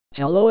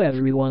Hello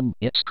everyone,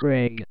 it's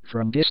Craig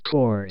from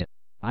Discord.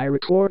 I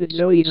recorded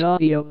Zoe's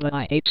audio but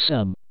I ate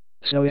some.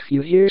 So if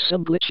you hear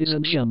some glitches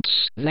and jumps,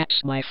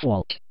 that's my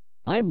fault.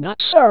 I'm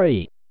not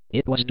sorry.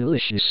 It was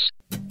delicious.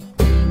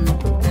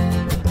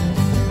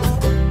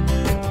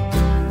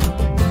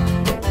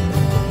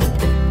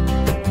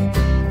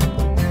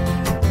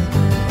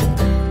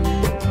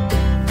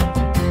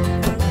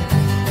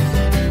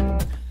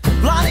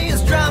 Lonnie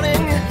is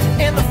drowning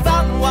in the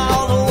fountain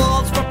while the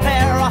wolves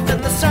prepare off in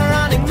the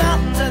surrounding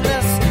mountains. And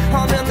this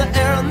hum in the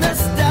air and this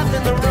death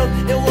in the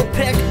room, it will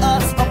pick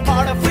us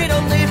apart if we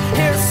don't leave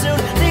here soon.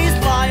 These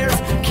liars,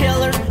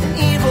 killers, and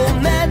evil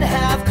men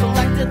have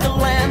collected the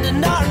land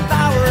and are in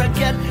power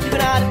again. You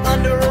can hide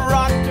under a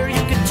rock or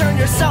you can turn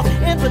yourself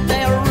in, but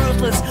they are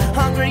ruthless,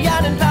 hungry,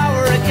 and in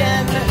power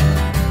again.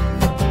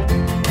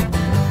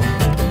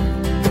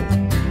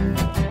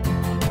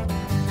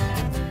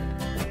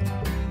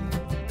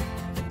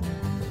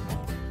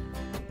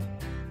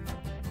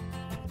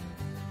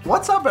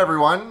 What's up,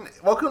 everyone?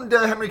 Welcome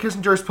to Henry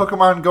Kissinger's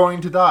Pokemon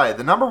Going to Die,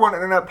 the #1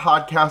 internet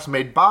podcast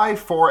made by,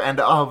 for, and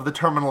of the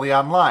terminally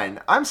online.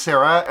 I'm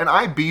Sarah, and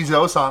I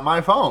Bezos on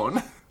my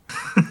phone.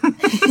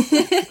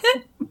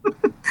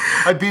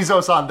 I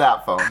Bezos on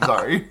that phone,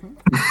 sorry.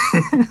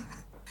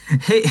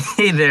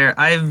 Hey there,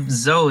 I'm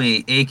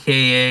Zoe,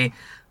 aka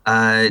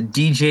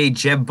DJ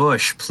Jeb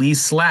Bush.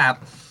 Please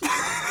slap.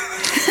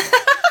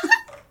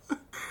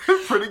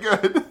 Pretty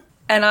good.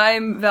 And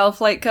I'm Val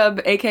Flight Cub,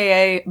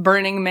 aka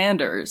Burning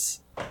Manders.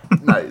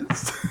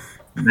 Nice.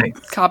 Nice.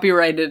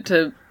 Copyrighted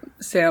to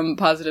Sam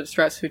Positive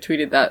Stress, who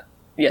tweeted that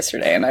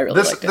yesterday, and I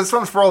really liked it. This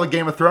one's for all the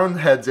Game of Thrones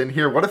heads in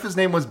here. What if his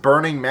name was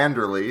Burning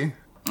Manderly?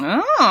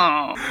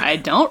 Oh, I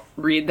don't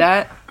read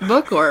that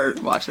book or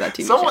watch that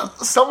TV show.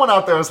 Someone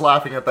out there is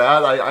laughing at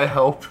that, I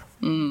hope.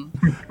 Maybe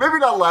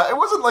not It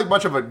wasn't like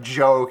much of a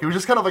joke. It was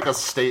just kind of like a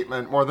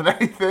statement more than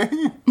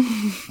anything.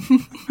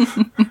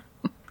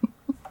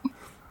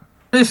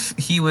 If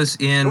he was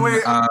in...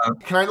 Wait,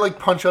 can I like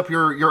punch up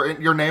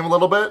your name a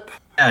little bit?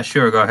 Yeah,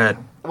 sure, go ahead.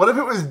 What if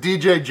it was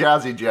DJ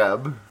Jazzy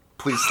Jeb?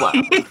 Please slap.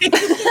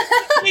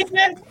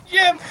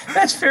 Jeb,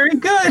 that's very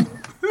good.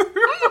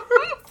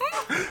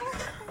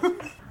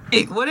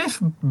 Hey, what if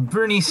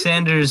Bernie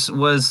Sanders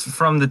was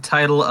from the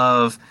title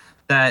of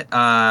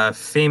that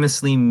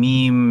famously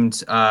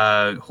memed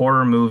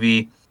horror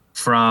movie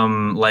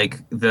from like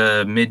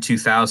the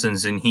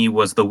mid-2000s and he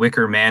was the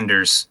Wicker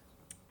Manders?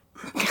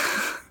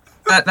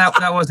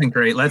 That wasn't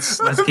great. Let's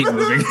keep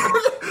moving.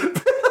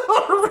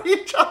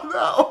 Reach on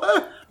that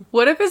one.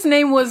 What if his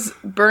name was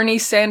Bernie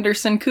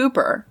Sanderson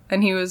Cooper,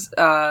 and he was,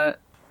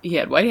 he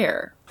had white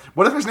hair?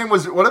 What if his name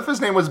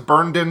was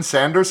Burnden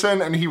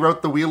Sanderson and he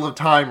wrote The Wheel of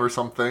Time or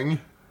something?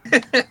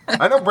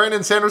 I know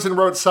Brandon Sanderson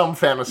wrote some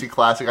fantasy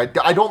classic.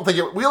 I don't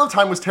think Wheel of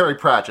Time was Terry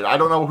Pratchett. I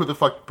don't know who the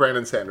fuck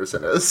Brandon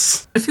Sanderson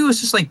is. If he was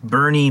just like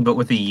Bernie, but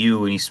with a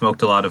U, and he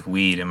smoked a lot of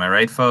weed, am I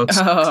right,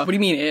 folks? What do you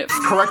mean if?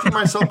 Correcting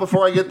myself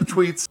before I get the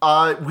tweets.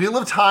 Wheel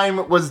of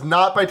Time was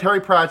not by Terry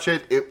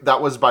Pratchett.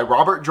 That was by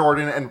Robert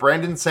Jordan, and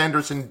Brandon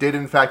Sanderson did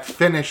in fact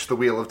finish The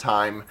Wheel of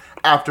Time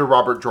after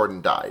Robert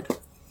Jordan died.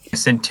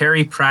 Yes, and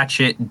Terry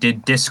Pratchett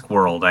did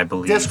Discworld, I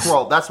believe.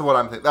 Discworld, that's what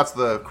I'm thinking. That's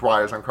the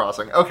wires I'm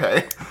crossing.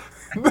 Okay.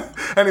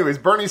 Anyways,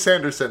 Bernie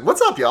Sanderson.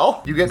 What's up,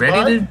 y'all? You getting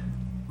ready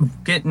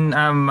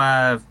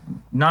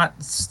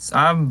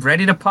I'm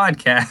ready to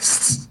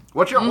podcast.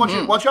 What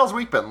y'all's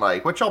week been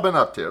like? What y'all been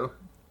up to?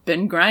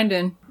 Been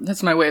grinding.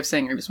 That's my way of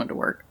saying I just went to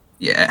work.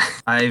 Yeah,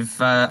 I've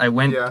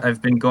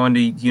been going to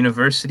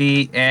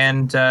university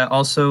and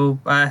also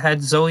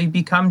had Zoe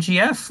become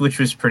GF, which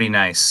was pretty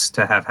nice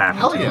to have happen.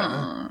 Hell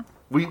yeah.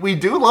 We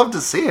do love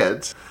to see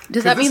it.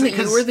 Does that mean that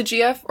you were the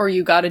GF or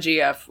you got a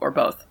GF or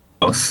both?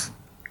 Both.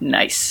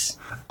 Nice.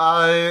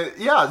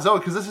 Yeah, Zoe,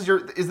 because this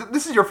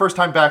is your first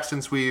time back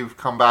since we've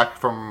come back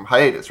from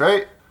hiatus,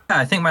 right? Yeah,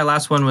 I think my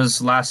last one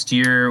was last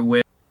year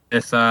with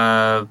Roy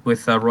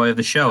of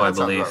the Show, I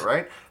believe. About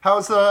right.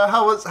 How's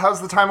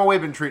the time away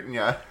been treating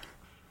you?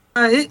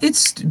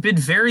 It's been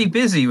very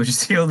busy, which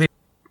is the only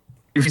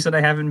reason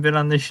I haven't been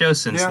on this show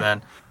since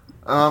then.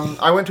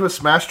 I went to a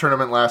Smash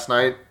tournament last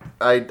night.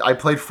 I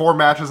played 4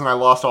 matches and I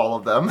lost all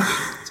of them.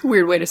 It's a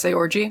weird way to say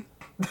orgy.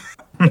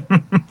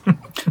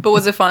 But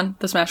was it fun,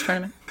 the Smash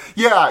tournament?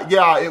 Yeah,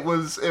 it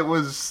was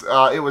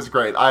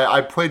great.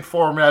 I played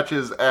 4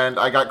 matches and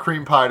I got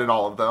cream pied in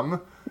all of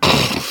them.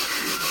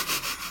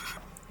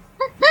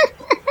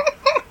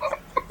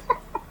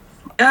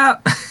 Yeah.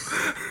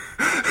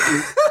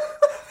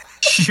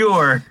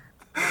 Sure.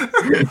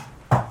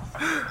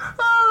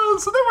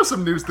 So there was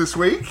some news this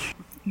week.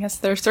 Yes,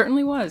 there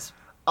certainly was.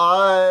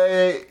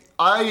 I'm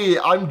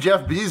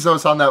Jeff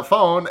Bezos on that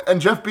phone, and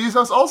Jeff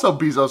Bezos also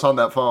Bezos on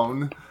that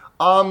phone.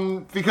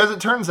 Because it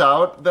turns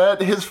out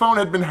that his phone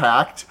had been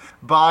hacked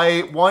by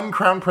one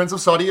Crown Prince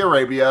of Saudi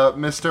Arabia,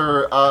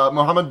 Mr.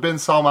 Mohammed bin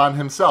Salman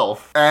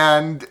himself,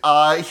 and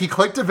he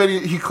clicked a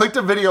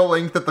video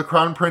link that the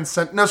Crown Prince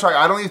sent. No, sorry,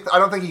 I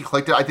don't think he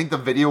clicked it. I think the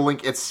video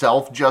link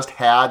itself just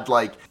had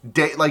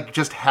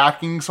just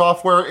hacking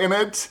software in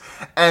it,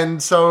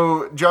 and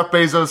so Jeff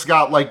Bezos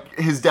got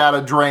his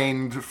data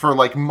drained for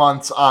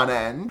months on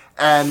end.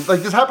 And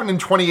this happened in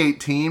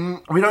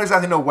 2018. We don't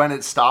exactly know when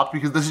it stopped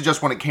because this is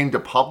just when it came to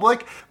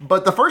public.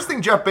 But the first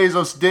thing Jeff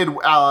Bezos did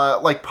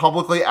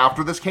publicly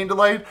after this came to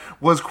light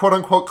was quote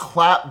unquote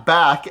clap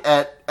back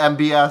at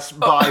MBS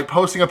by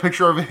posting a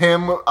picture of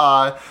him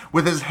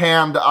with his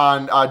hand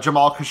on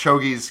Jamal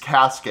Khashoggi's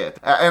casket.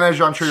 And as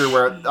I'm sure you're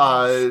aware,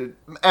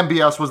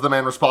 MBS was the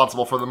man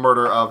responsible for the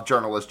murder of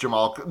journalist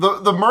Jamal,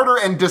 the murder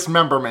and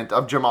dismemberment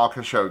of Jamal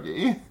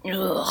Khashoggi.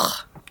 Ugh.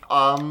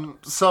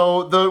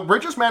 So the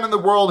richest man in the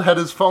world had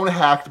his phone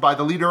hacked by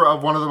the leader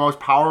of one of the most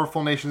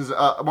powerful nations,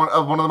 one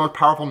of the most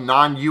powerful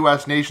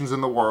non-U.S. nations in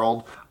the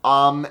world.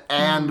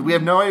 And we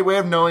have no way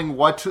of knowing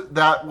what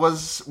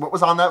was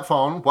on that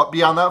phone, what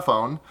be on that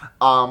phone.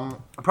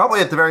 Probably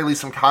at the very least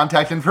some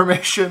contact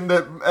information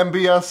that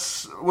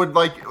MBS would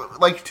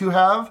like to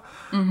have.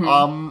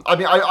 Mm-hmm.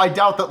 I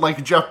doubt that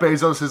Jeff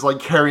Bezos is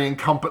carrying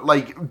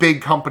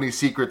big company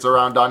secrets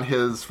around on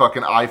his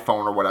fucking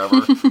iPhone or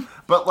whatever.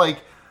 But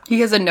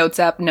he has a Notes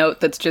app note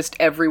that's just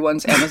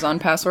everyone's Amazon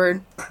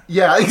password.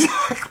 Yeah,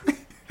 exactly.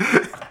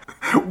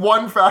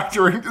 Zero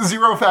factor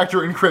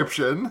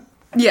encryption.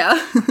 Yeah.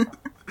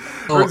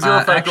 Or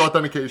zero factor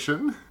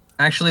authentication.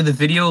 Actually, the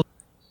video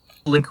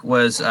link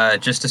was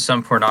just to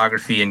some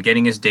pornography, and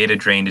getting his data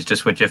drained is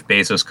just what Jeff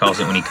Bezos calls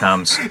it when he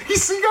comes.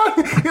 He's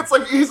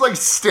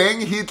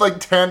Sting. He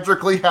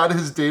tantrically had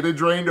his data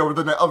drained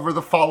over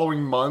the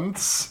following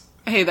months.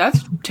 Hey,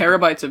 that's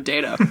terabytes of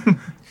data.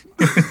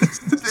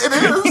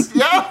 It is,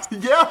 yeah.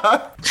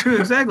 True,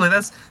 exactly.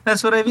 That's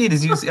what I mean. The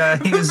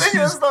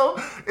thing is, though,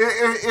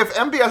 if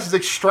MBS is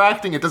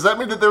extracting it, does that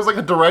mean that there's a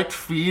direct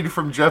feed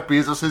from Jeff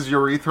Bezos'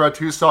 urethra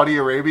to Saudi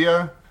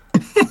Arabia?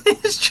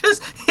 It's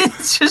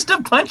just a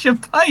bunch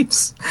of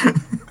pipes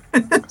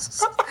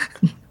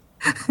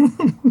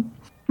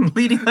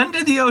leading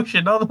under the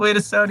ocean all the way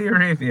to Saudi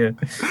Arabia.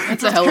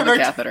 That's a hell of a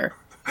catheter.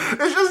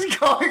 It's just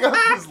going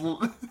out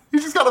of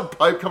he's just got a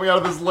pipe coming out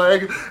of his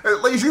leg.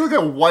 He's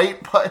got a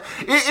white pipe.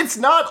 It's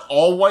not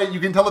all white. You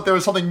can tell that there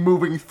was something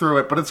moving through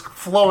it, but it's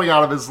flowing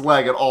out of his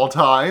leg at all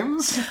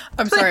times.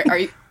 I'm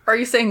sorry, are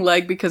you saying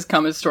leg because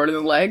cum is stored in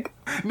the leg?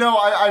 No,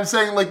 I'm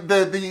saying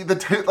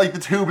the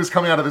tube is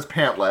coming out of his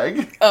pant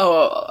leg.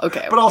 Oh,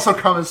 okay. But also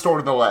cum is stored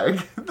in the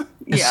leg.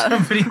 Yeah.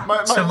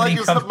 My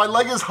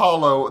leg is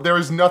hollow. There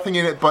is nothing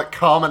in it but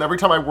cum, and every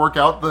time I work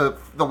out,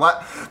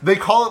 they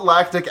call it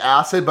lactic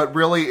acid, but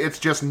really it's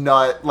just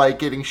nut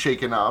getting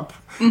shaken up.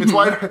 Mm-hmm.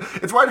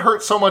 It's why it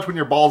hurts so much when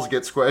your balls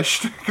get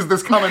squished because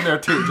there's cum in there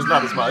too, just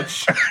not as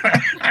much.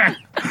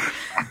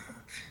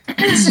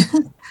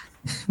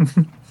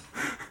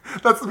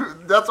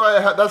 That's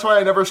why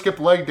I never skip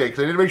leg day, because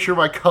I need to make sure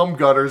my cum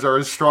gutters are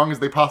as strong as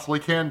they possibly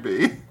can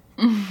be.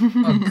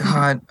 Oh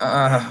God!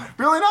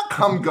 Really, not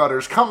cum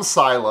gutters, cum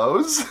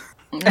silos.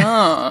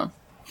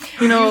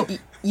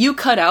 You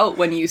cut out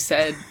when you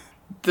said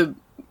the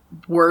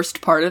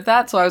worst part of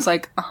that, so I was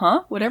like,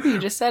 whatever you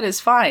just said is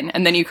fine.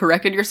 And then you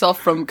corrected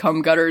yourself from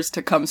cum gutters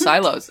to cum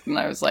silos, and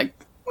I was like,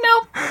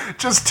 no.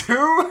 Just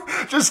two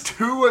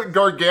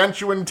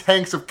gargantuan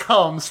tanks of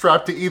cum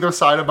strapped to either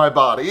side of my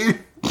body.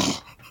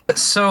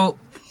 So,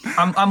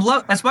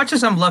 as much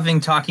as I'm loving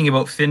talking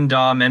about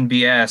FinDom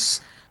MBS,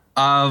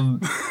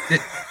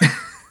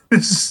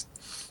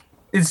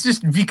 it's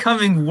just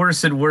becoming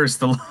worse and worse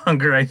the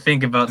longer I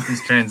think about this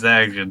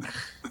transaction.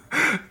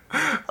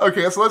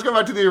 Okay, so let's go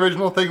back to the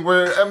original thing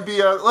where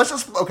MBS.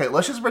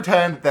 Let's just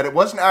pretend that it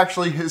wasn't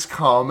actually his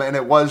cum and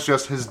it was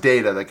just his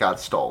data that got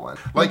stolen.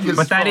 But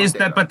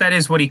that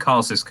is what he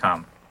calls his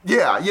cum.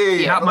 Yeah.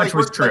 Not much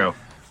was true.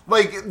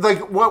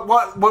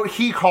 What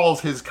he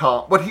calls his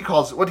what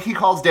he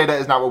calls data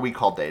is not what we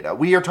call data.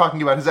 We are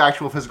talking about his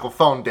actual physical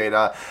phone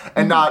data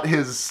and not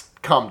his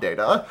cum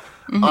data.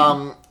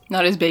 Mm-hmm.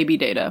 Not his baby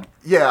data.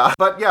 Yeah,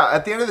 but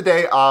at the end of the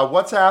day,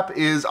 WhatsApp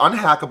is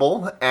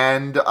unhackable,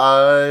 and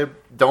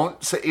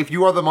don't say if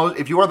you are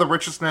the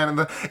richest man in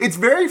the. It's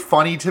very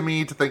funny to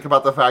me to think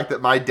about the fact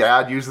that my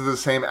dad uses the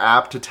same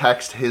app to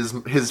text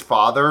his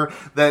father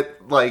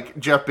that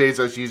Jeff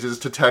Bezos uses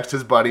to text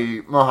his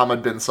buddy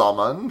Mohammed bin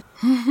Salman.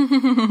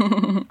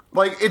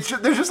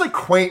 There's just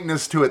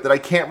quaintness to it that I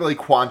can't really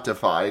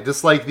quantify.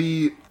 Just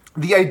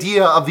the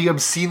idea of the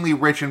obscenely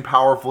rich and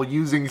powerful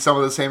using some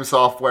of the same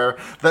software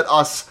that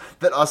us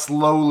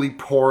lowly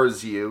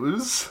poors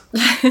use.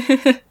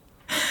 I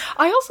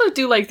also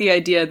do like the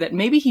idea that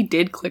maybe he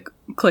did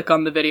click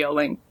on the video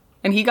link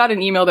and he got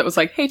an email that was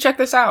like, hey, check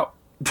this out.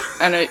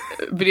 and a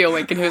video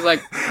link, and he was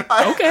like,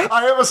 okay.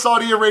 I am a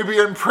Saudi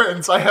Arabian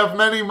prince. I have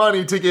many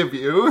money to give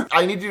you.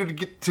 I need you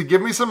to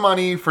give me some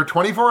money for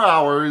 24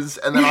 hours,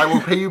 and then I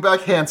will pay you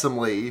back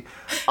handsomely.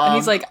 And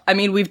he's like, I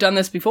mean, we've done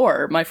this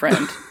before, my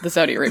friend, the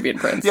Saudi Arabian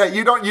prince. Yeah,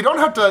 you don't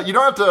have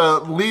to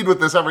lead with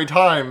this every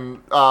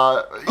time.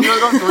 You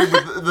don't have to lead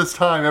with this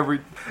time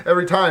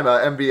every time,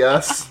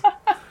 MBS.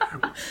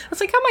 It's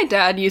like how my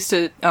dad used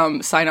to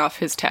sign off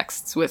his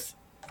texts with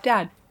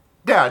Dad.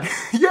 Dad,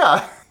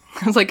 yeah.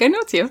 I was like, I know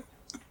it's you.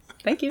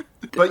 Thank you.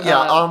 But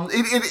yeah,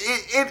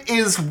 it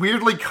is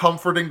weirdly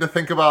comforting to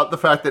think about the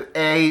fact that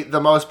I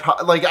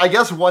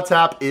guess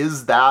WhatsApp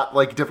is that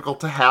like difficult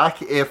to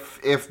hack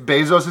if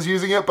Bezos is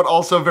using it, but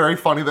also very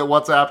funny that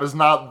WhatsApp is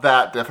not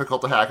that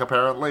difficult to hack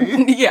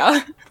apparently.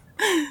 Yeah.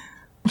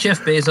 Jeff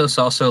Bezos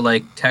also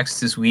like texts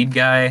his weed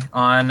guy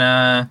on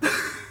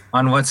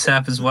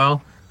WhatsApp as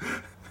well.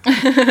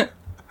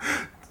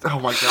 Oh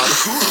my god,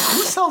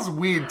 who sells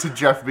weed to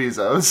Jeff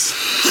Bezos?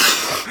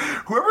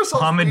 Whoever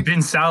sells Mohammed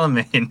bin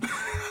Salman.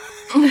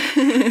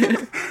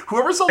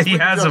 Whoever sells He weed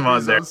to has Jeff him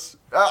on Bezos,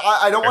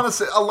 I don't want to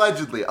say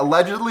allegedly.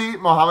 Allegedly,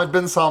 Mohammed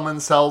bin Salman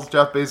sells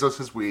Jeff Bezos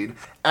his weed,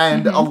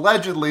 and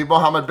allegedly,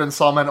 Mohammed bin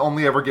Salman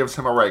only ever gives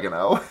him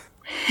oregano.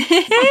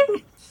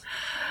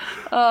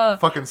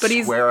 Fucking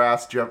square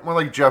ass Jeff. More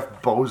like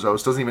Jeff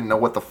Bezos doesn't even know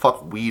what the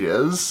fuck weed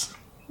is.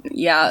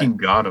 Yeah. You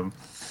got him.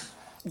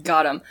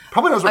 Got him.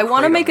 Probably knows what I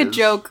want to kratom make a is.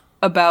 joke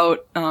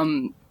about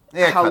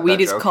Yeah, how cut weed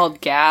that is joke.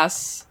 called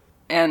gas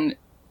and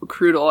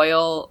crude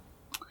oil.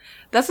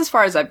 That's as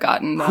far as I've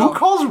gotten, though. Who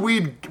calls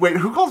weed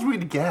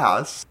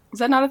gas? Is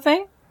that not a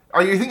thing?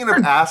 Are you thinking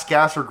of ass,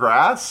 gas, or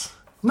grass?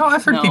 No,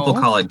 I've heard No. people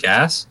call it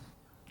gas.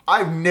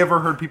 I've never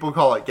heard people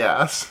call it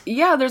gas.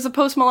 Yeah, there's a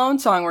Post Malone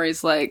song where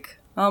he's like,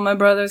 "Oh, my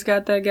brother's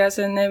got that gas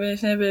and never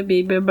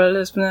be nah."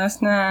 It's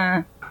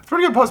a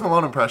pretty good Post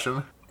Malone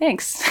impression.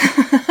 Thanks.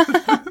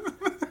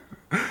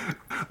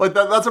 Like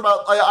that's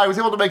about. I was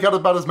able to make out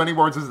about as many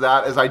words as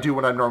that as I do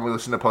when I normally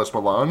listen to Post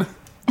Malone.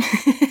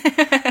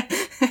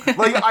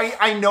 Like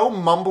I know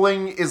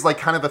mumbling is like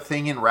kind of a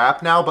thing in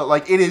rap now, but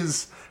like it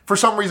is for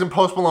some reason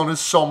Post Malone is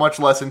so much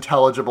less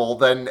intelligible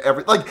than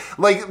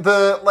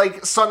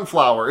like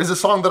Sunflower is a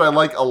song that I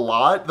like a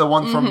lot. The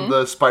one from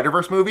the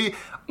Spider-Verse movie.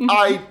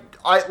 I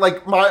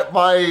like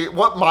my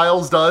what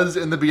Miles does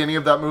in the beginning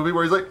of that movie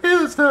where he's like,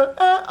 "It's the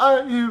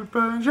I-U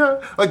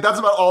Persia." Like that's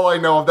about all I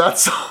know of that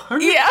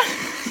song. Yeah.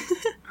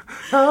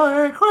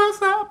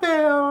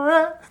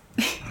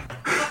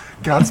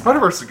 God,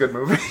 Spider-Verse is a good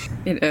movie.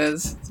 It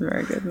is. It's a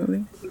very good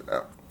movie.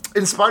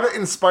 In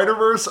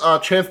Spider-Verse,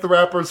 Chance the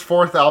Rapper's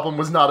fourth album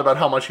was not about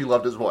how much he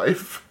loved his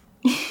wife.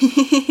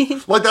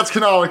 Like that's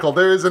canonical.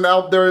 There is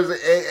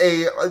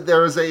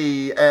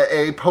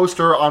a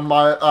poster on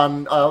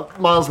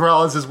Miles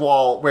Morales'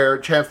 wall where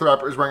Chance the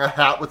Rapper is wearing a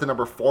hat with the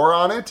number 4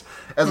 on it,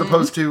 as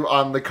opposed to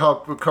on the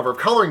cover of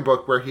Coloring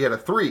Book where he had a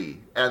 3,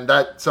 and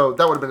that would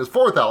have been his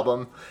 4th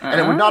album, and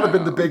it would not have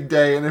been The Big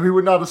Day, and he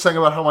would not have sang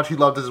about how much he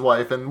loved his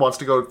wife and wants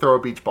to go throw a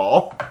beach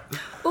ball.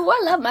 Oh, I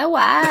love my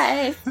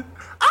wife.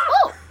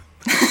 Oh.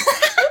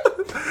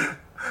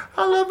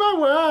 I love my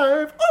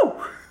wife.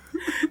 Oh.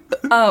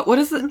 What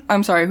is the?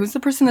 I'm sorry. Who's the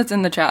person that's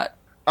in the chat?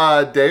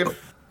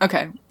 Dave.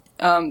 Okay.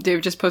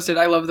 Dave just posted.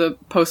 I love the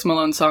Post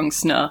Malone song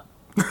 "Snuh."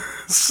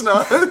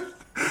 Snuh.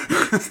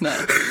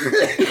 Snuh.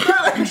 Is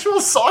that an actual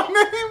song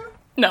name?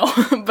 No,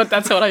 but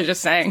that's what I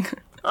just sang.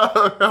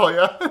 Oh, hell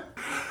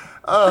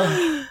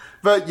yeah.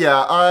 But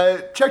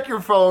yeah, check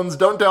your phones.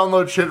 Don't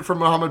download shit from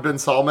Mohammed bin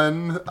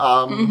Salman.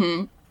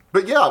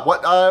 But yeah,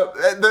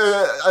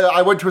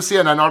 I went to a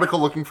CNN article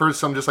looking for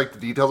some just like the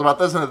details about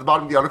this, and at the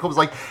bottom of the article was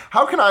like,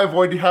 how can I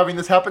avoid having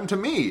this happen to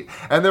me?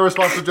 And their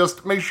response was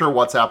just, make sure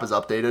WhatsApp is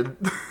updated.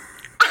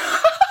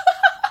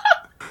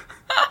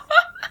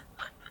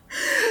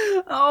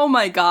 Oh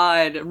my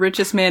god.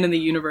 Richest man in the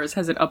universe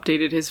hasn't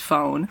updated his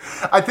phone.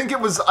 I think it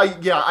was, I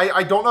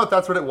don't know if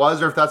that's what it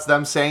was or if that's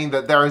them saying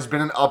that there has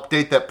been an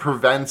update that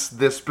prevents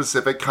this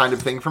specific kind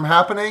of thing from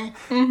happening.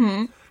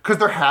 Mm-hmm. Because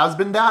there has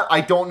been that.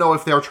 I don't know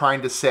if they're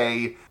trying to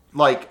say,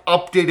 like,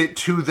 update it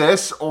to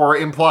this or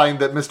implying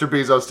that Mr.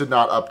 Bezos did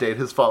not update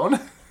his phone.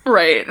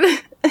 Right.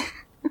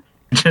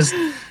 Just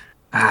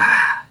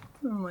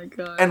Oh my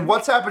god. And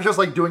WhatsApp is just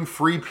like doing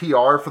free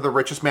PR for the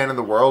richest man in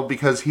the world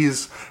because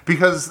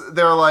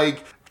they're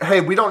like, hey,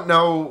 we don't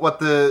know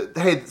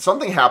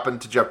something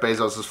happened to Jeff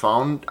Bezos'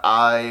 phone.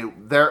 But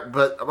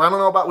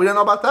we don't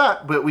know about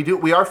that. But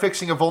we are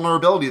fixing a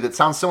vulnerability that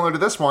sounds similar to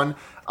this one.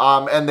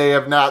 And they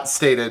have not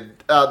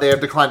stated, they have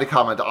declined to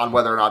comment on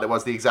whether or not it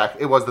was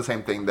the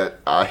same thing that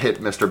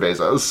hit Mr.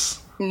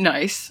 Bezos.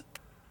 Nice.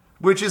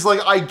 Which is like,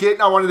 I get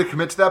and I wanted to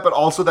commit to that, but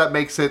also that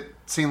makes it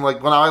seem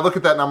like, when I look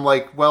at that and I'm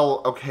like,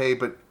 well, okay,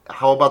 but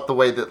how about the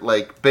way that,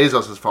 like,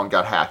 Bezos' phone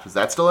got hacked? Is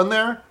that still in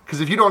there?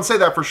 Because if you don't say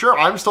that for sure,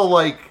 I'm still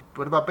like,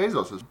 what about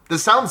Bezos's?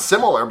 This sounds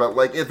similar, but,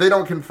 like, if they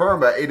don't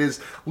confirm it, it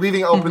is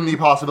leaving open the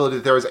possibility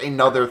that there is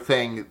another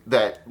thing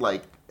that,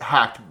 like,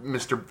 hacked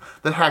Mr.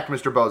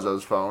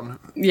 Bezos' phone.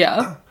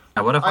 Yeah.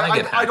 What if I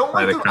get hacked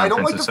by the Crown I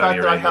don't Prince like of the fact Saudi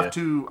that I Arabia? have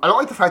to. I don't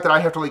like the fact that I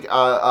have to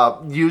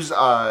use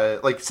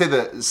say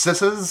the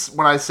sis's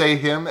when I say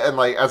him and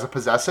like as a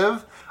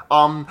possessive.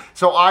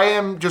 So I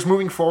am just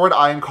moving forward.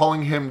 I am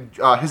calling him.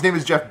 His name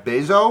is Jeff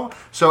Bezos.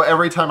 So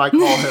every time I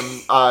call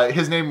him,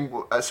 his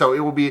name. So it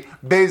will be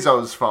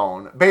Bezos'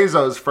 phone,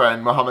 Bezos'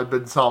 friend Mohammed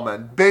bin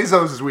Salman,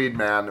 Bezos' weed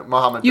man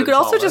Mohammed. You bin could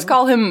also Salman. just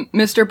call him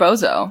Mr.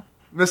 Bozo.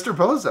 Mr.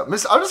 Bozo. I'm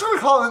just gonna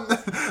call him.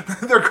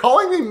 They're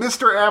calling me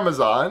Mr.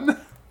 Amazon.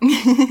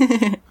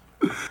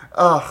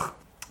 Ugh.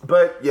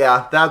 But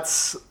yeah,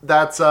 that's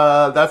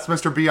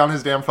Mr. B on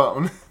his damn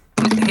phone.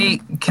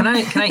 Hey, can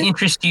I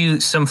interest you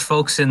some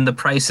folks in The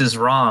Price Is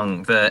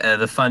Wrong,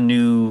 the fun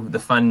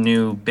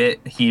new bit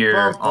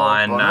here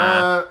on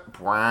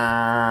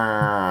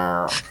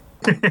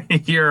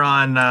here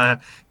on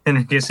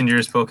Henry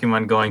Kissinger's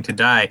Pokemon Going to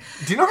Die.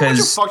 Do you know how much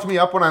it fucked me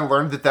up when I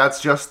learned that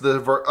that's just the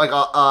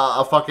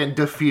a fucking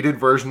defeated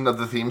version of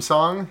the theme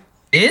song?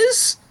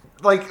 Is?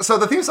 Like, so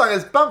the theme song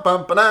is bum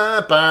bum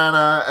ba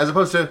ba as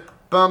opposed to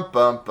bum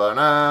bum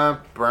ba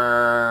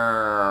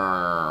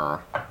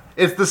ba.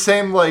 It's the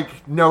same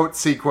like note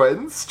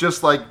sequence,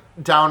 just like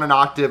down an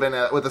octave and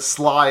with a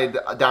slide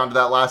down to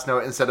that last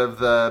note instead of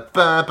the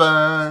ba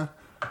ba.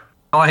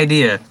 No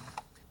idea.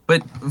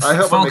 But I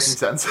hope I'm making folks,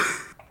 sense.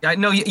 I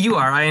know you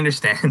are. I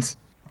understand.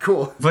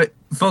 Cool. But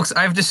folks,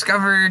 I've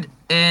discovered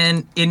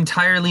an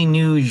entirely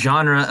new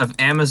genre of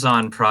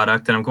Amazon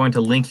product, and I'm going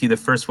to link you the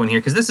first one here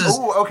because this is.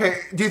 Oh,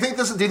 okay. Do you think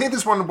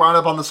this one wound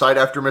up on the site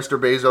after Mr.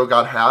 Bezos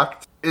got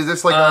hacked? Is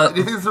this like? Do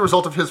you think it's the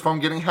result of his phone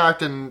getting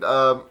hacked and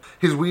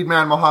his weed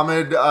man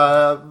Mohammed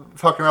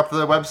fucking up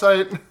the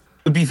website?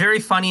 It'd be very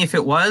funny if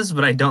it was,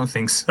 but I don't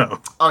think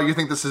so. Oh, you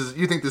think this is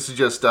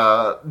just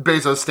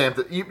Bezos stamped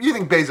it? You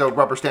think Bezos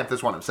rubber stamped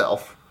this one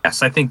himself?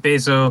 Yes, I think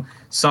Bezos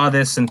saw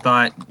this and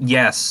thought,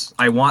 yes,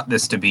 I want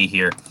this to be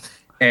here,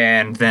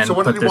 and then So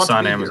what put did he this want to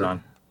on be Amazon.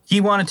 here?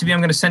 He wanted to be. I'm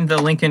going to send the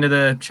link into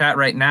the chat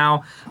right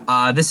now.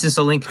 This is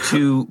a link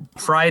to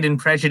Pride and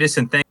Prejudice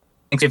and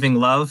Thanksgiving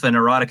Love, an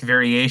erotic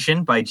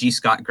variation by G.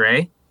 Scott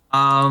Gray.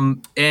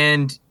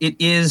 And it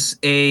is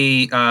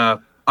This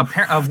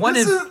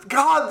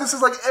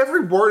is like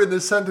every word in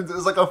this sentence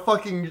is like a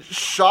fucking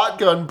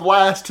shotgun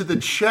blast to the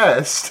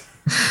chest.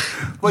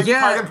 Like Yeah.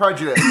 Pride and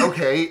Prejudice,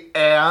 okay,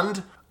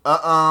 and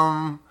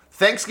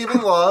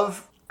Thanksgiving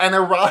Love, an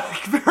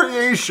erotic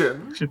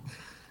variation.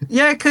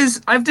 Yeah,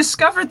 because I've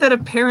discovered that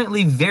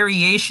apparently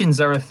variations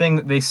are a thing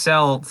that they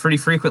sell pretty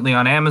frequently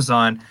on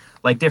Amazon,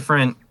 like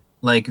different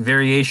like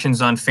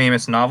variations on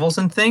famous novels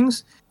and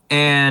things.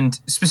 And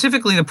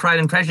specifically, the Pride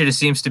and Prejudice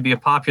seems to be a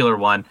popular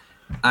one.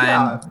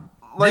 Yeah. And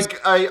Like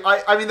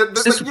I mean,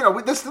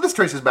 this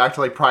traces back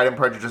to like Pride and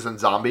Prejudice and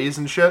zombies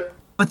and shit.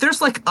 but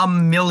there's like a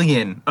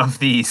million of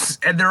these,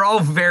 and they're all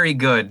very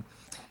good.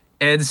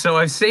 And so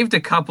I've saved a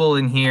couple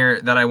in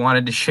here that I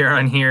wanted to share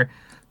on here.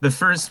 The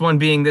first one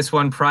being this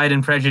one, Pride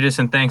and Prejudice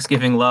and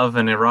Thanksgiving Love,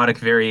 an erotic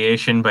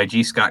variation by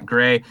G. Scott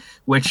Gray,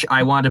 which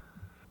I want to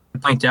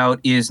point out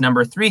is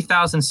number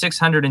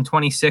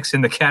 3,626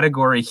 in the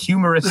category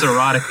humorous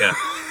erotica.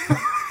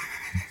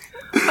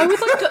 I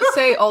would like to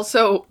say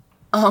also,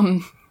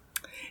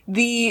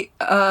 the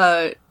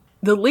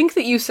link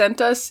that you sent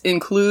us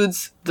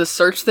includes the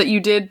search that you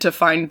did to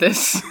find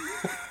this.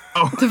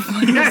 To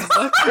find this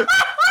book.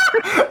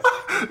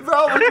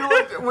 Val, would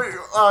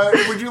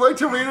you like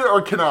to read it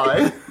or can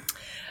I?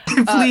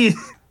 Please.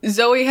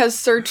 Zoe has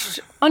searched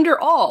under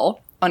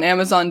all on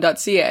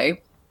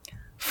Amazon.ca.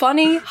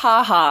 Funny,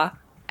 haha,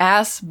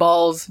 ass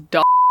balls.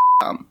 The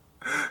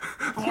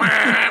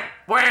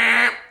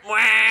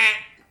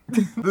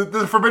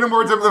forbidden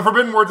words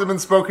have been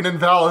spoken, and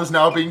Val is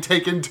now being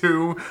taken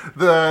to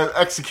the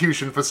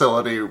execution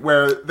facility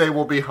where they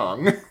will be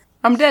hung.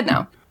 I'm dead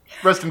now.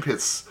 Rest in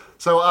peace.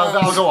 So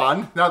Val, go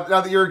on. Now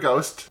that you're a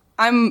ghost.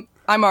 I'm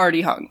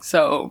already hung,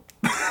 so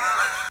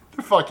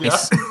Fuck yeah.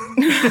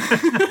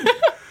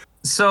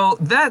 So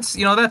that's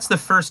the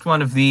first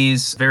one of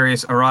these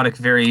various erotic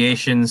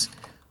variations,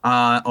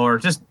 or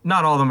just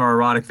not all of them are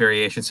erotic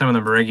variations. Some of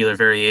them are regular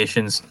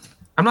variations.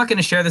 I'm not going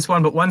to share this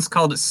one, but one's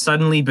called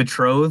Suddenly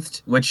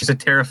Betrothed, which is a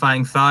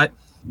terrifying thought.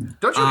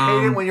 Don't you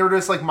hate it when you're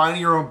just like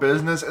minding your own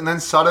business and then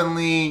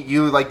suddenly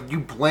you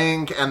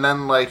blink and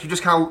then like you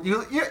just kind of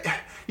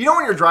you know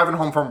when you're driving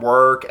home from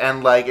work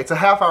and like it's a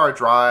half-hour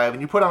drive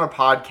and you put on a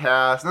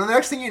podcast and then the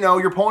next thing you know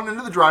you're pulling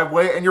into the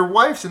driveway and your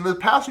wife's in the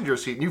passenger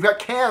seat and you've got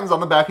cans on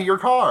the back of your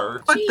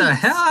car. What the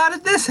hell? How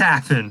did this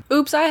happen?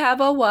 oops, I have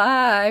a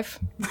wife.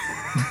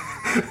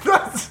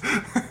 That's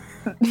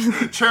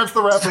Chance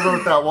the Rapper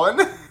wrote that one.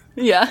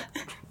 Yeah.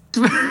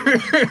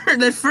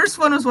 The first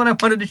one was one I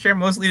wanted to share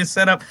mostly to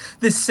set up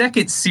the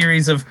second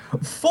series of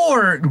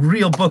 4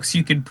 real books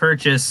you can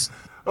purchase.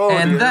 Oh,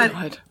 and dear. that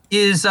God.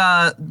 is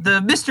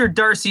the Mr.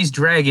 Darcy's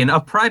Dragon, a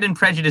Pride and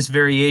Prejudice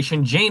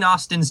variation, Jane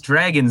Austen's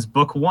Dragons,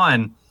 Book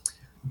 1.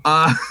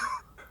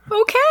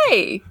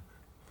 Okay.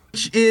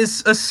 Which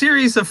is a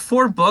series of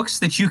 4 books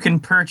that you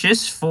can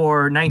purchase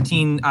for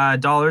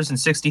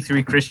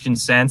 $19.63 Christian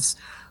cents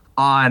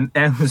on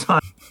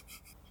Amazon.com.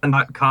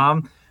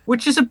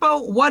 which is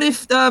about what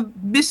if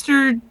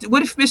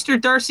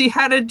Mr. Darcy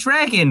had a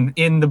dragon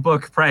in the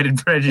book Pride and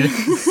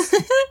Prejudice.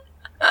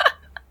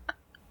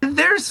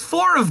 There's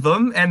 4 of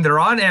them, and they're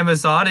on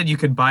Amazon, and you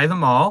can buy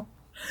them all.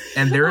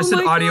 And there is Oh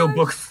an my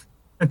audiobook.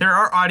 There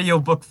are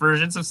audiobook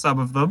versions of some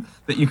of them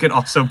that you can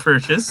also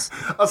purchase.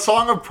 A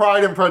Song of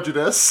Pride and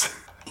Prejudice.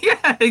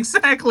 Yeah,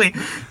 exactly.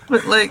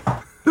 But like,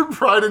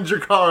 Pride and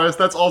Dracarys,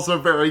 that's also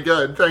very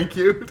good. Thank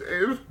you,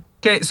 Dave.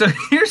 okay, so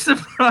here's the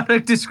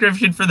product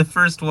description for the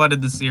first one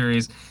in the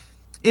series.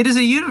 It is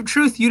a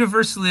truth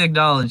universally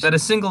acknowledged that a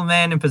single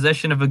man in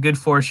possession of a good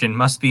fortune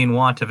must be in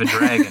want of a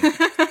dragon.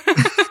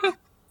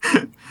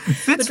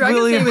 The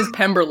dragon's name is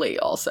Pemberley,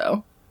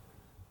 also.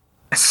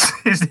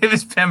 His name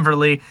is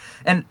Pemberley,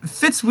 and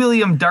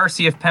Fitzwilliam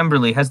Darcy of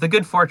Pemberley has the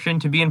good fortune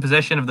to be in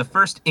possession of the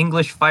first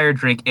English fire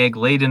drake egg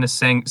laid in a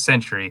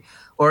century,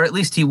 or at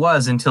least he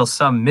was until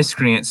some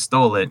miscreant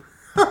stole it.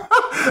 That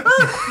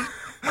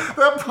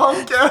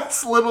punk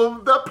ass little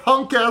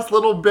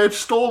bitch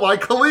stole my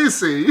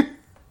Khaleesi.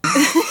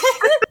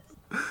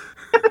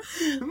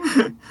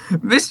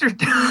 Mr.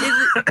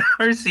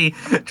 Darcy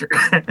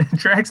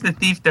tracks the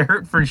thief to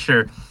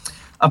Hertfordshire.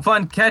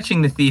 Upon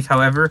catching the thief,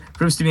 however,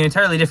 proves to be an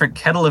entirely different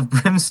kettle of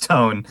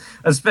brimstone,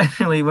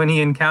 especially when he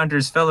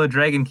encounters fellow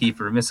dragon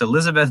keeper, Miss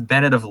Elizabeth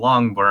Bennet of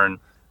Longbourn.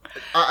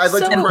 I'd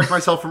like to correct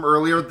myself from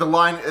earlier. The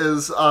line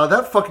is,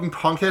 that fucking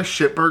punk-ass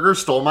shitburger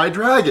stole my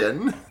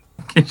dragon.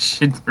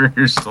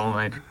 Shitburger stole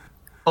my...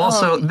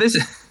 Also, this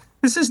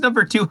is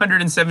number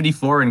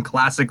 274 in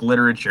classic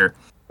literature.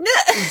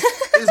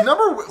 Is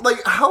number,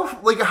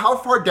 how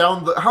far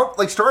down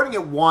starting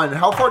at 1,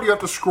 how far do you have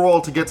to scroll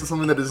to get to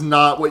something that is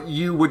not what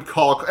you would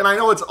call, and I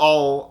know it's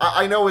all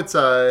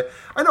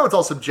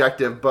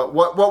subjective, but at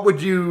what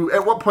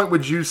point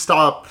would you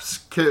stop,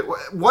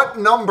 what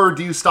number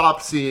do you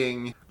stop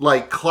seeing,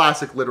 like,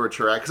 classic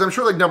literature at? Because I'm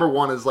sure, like, number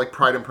 1 is, like,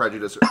 Pride and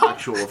Prejudice or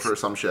actual for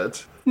some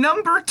shit.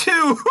 Number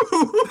 2!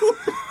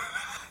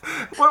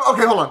 Well,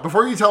 okay, hold on.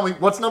 Before you tell me,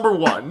 what's number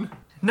 1?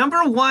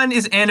 Number 1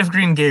 is Anne of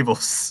Green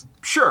Gables.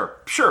 Sure,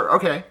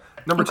 okay.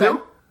 Number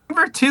 2?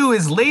 Number 2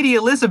 is Lady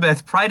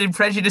Elizabeth, Pride and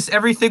Prejudice,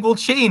 Everything Will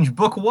Change,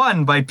 Book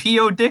 1 by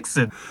P.O.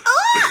 Dixon.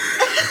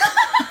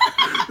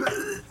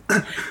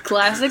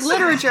 Classic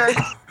literature.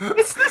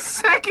 It's the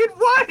second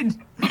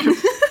one!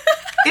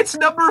 It's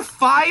number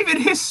 5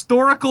 in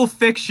historical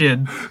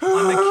fiction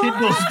on the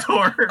Kindle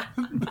store.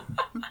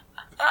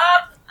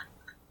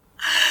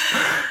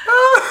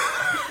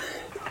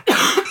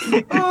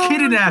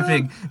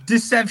 Kidnapping,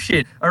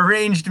 deception,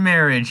 arranged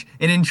marriage,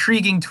 an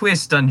intriguing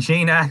twist on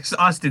Jane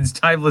Austen's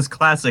timeless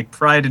classic,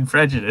 Pride and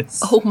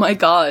Prejudice. Oh my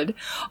god.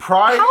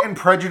 Pride and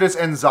Prejudice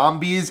and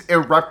zombies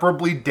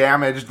irreparably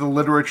damaged the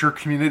literature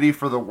community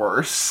for the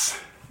worse.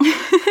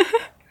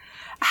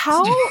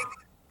 How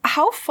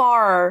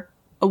far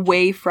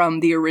away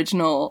from the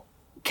original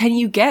can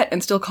you get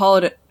and still call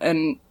it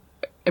a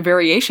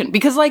variation?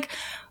 Because, like,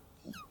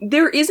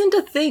 there isn't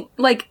a thing,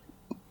 like,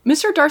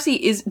 Mr.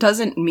 Darcy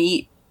doesn't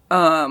meet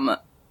the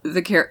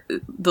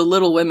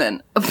Little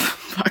Women.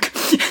 Fuck.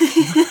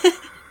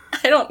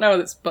 I don't know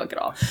this book at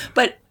all.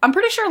 But I'm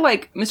pretty sure,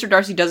 like, Mr.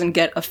 Darcy doesn't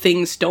get a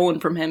thing stolen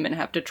from him and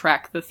have to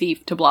track the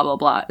thief to blah, blah,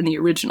 blah in the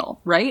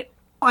original, right?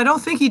 I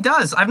don't think he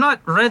does. I've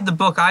not read the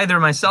book either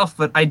myself,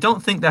 but I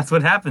don't think that's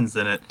what happens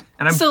in it.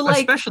 And I'm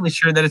especially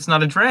sure that it's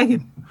not a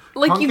dragon.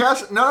 Like,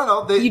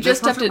 No. You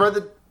just have to...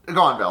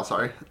 Go on, Val,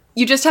 sorry.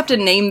 You just have to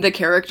name the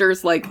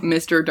characters, like,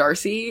 Mr.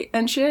 Darcy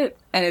and shit,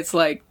 and it's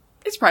like,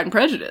 it's Pride and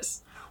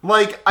Prejudice.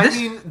 Like, I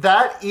mean,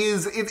 that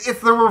is, it's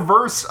the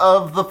reverse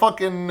of the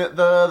fucking,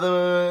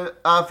 the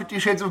 50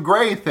 Shades of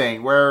Grey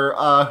thing, where,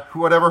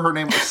 whatever her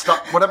name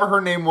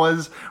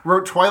was,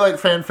 wrote Twilight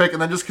fanfic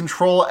and then just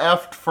Control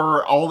F'd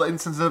for all the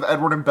instances of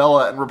Edward and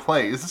Bella and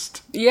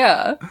replaced.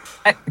 Yeah.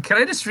 Can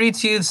I just read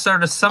to you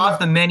sort of some of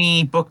the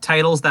many book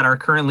titles that are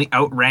currently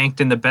outranked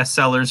in the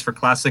bestsellers for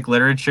classic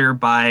literature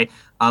by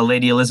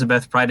Lady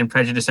Elizabeth, Pride and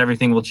Prejudice,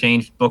 Everything Will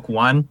Change, Book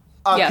 1?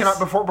 Yes.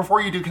 Before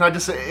you do, can I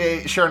just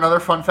share another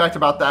fun fact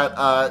about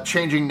that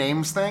changing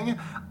names thing?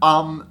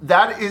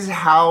 That is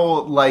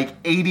how,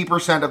 like,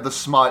 80% of the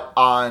smut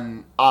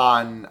on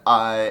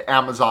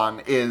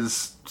Amazon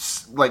is,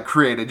 like,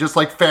 created. Just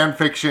like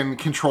fanfiction,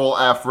 Control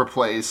F,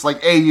 replace. Like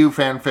AU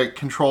fanfic,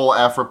 Control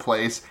F,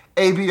 replace.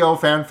 ABO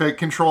fanfic,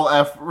 Control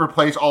F,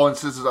 replace all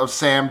instances of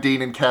Sam,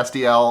 Dean, and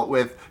Castiel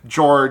with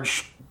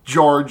George,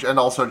 and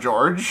also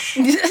George.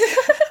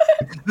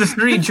 The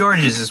 3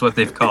 Georges is what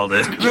they've called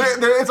it.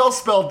 It's all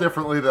spelled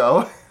differently,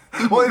 though.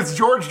 Well, it's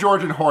George,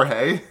 and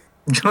Jorge.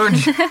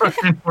 George,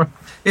 and Jorge.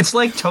 It's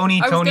like Tony.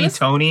 Yeah. Yeah.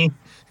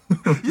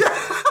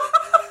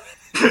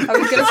 I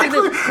was gonna say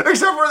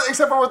that...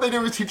 Except for what they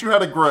do is teach you how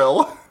to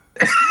grill.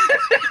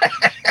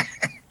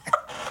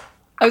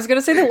 I was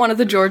gonna say that one of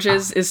the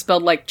Georges is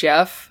spelled like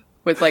Jeff,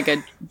 with, like,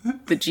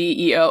 the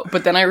G-E-O,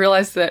 but then I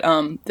realized that,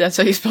 that's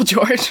how you spell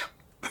George.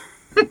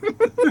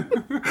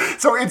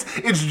 So it's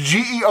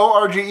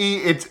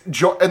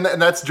George, and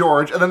that's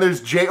George, and then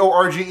there's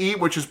Jorge,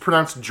 which is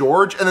pronounced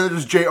George, and then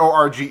there's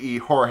Jorge,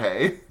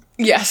 Jorge.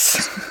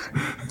 Yes.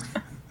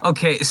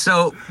 Okay,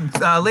 so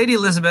Lady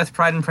Elizabeth,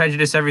 Pride and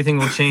Prejudice, Everything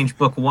Will Change,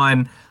 Book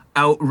 1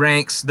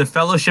 outranks The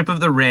Fellowship of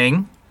the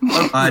Ring,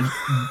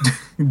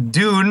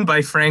 Dune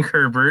by Frank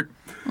Herbert,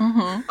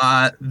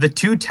 The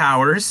Two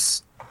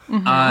Towers,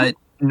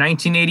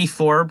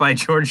 1984 by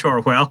George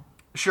Orwell,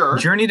 Sure.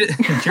 Journey to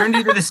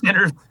the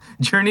Center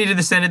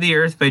of the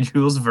Earth by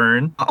Jules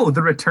Verne. Oh,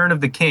 The Return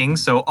of the King.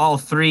 So all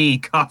 3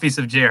 copies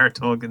of J.R.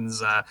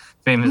 Tolkien's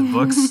famous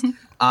books.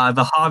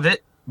 The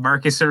Hobbit,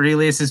 Marcus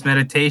Aurelius'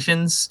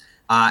 Meditations,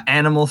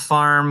 Animal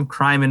Farm,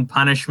 Crime and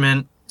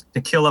Punishment,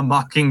 To Kill a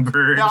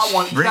Mockingbird.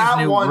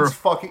 That one's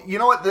fucking. You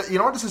know what? You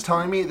know what this is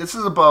telling me? This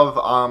is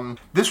above.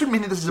 This would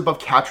mean that this is above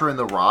Catcher in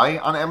the Rye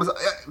on Amazon.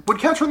 Would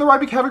Catcher in the Rye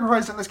be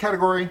categorized in this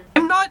category?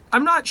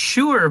 I'm not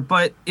sure,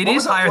 but it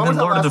is higher than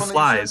Lord of the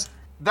Flies.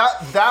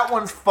 That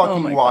one's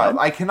fucking wild.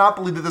 I cannot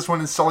believe that this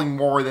one is selling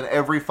more than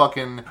every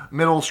fucking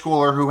middle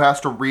schooler who has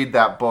to read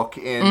that book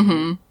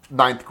in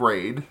 9th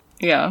grade.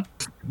 Yeah.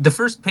 The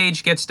first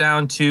page gets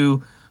down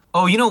to,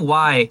 oh, you know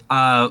why?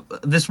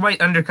 This might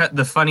undercut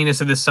the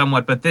funniness of this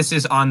somewhat, but this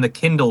is on the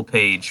Kindle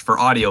page for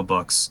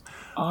audiobooks.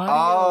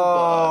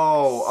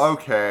 Oh,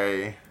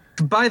 okay.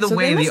 By the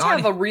way, they must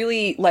have a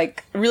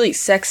really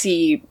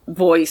sexy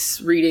voice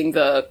reading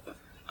the,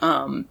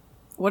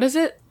 what is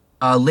it?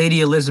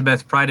 Lady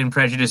Elizabeth, Pride and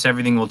Prejudice,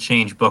 Everything Will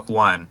Change, Book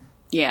 1.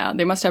 Yeah,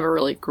 they must have a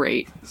really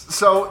great.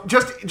 So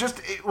just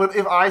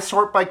if I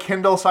sort by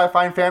Kindle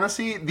sci-fi and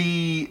fantasy,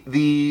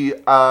 the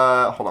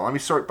hold on, let me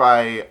sort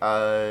by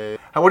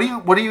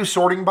what are you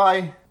sorting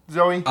by,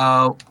 Zoe?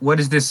 What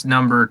is this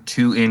number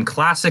 2 in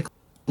classic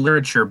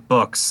literature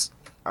books?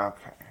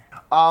 Okay.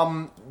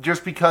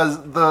 Just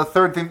because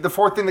the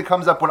fourth thing that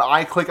comes up when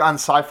I click on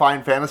sci-fi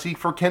and fantasy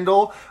for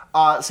Kindle,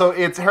 so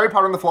it's Harry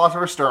Potter and the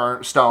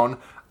Philosopher's Stone.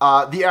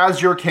 The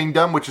Azure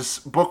Kingdom, which is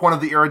book 1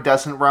 of the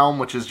Iridescent Realm,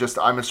 which is just,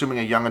 I'm assuming,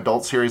 a young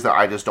adult series that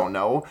I just don't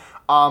know.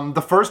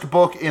 The first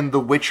book in the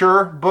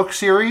Witcher book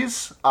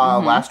series,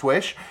 Last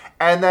Wish.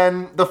 And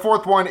then the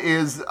fourth one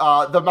is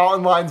the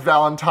Mountain Lions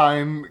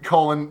Valentine,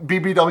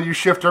 BBW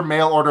Shifter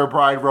Mail Order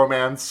Bride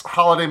Romance,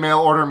 Holiday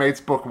Mail Order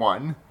Mates Book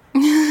 1.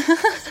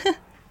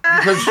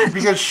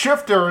 Because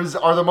shifters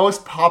are the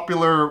most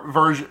popular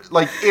version.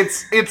 Like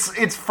it's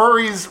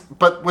furries,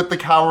 but with the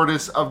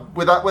cowardice of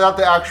without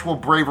the actual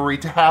bravery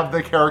to have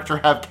the character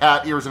have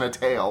cat ears and a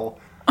tail.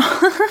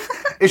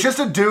 It's just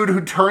a dude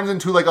who turns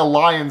into like a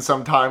lion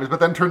sometimes, but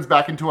then turns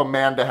back into a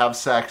man to have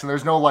sex, and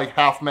there's no like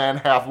half man,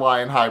 half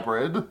lion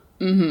hybrid.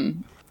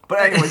 Mm-hmm.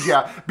 But anyways,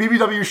 yeah,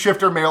 BBW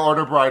Shifter Mail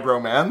Order Bride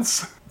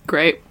Romance.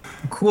 Great,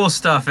 cool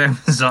stuff,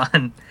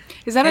 Amazon.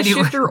 Is that a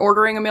shifter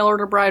ordering a mail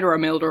order bride, or a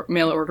mail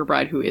order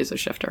bride who is a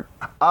shifter?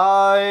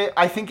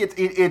 I think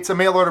it's a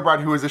mail order bride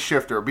who is a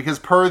shifter, because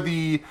per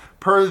the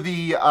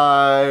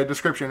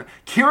description,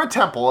 Kira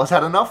Temple has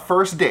had enough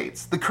first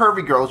dates. The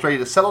curvy girl is ready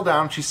to settle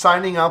down. She's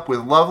signing up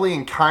with lovely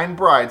and kind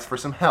brides for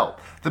some help.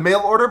 The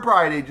mail order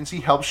bride agency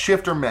helps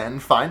shifter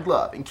men find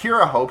love, and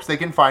Kira hopes they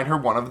can find her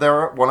one of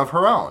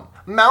her own.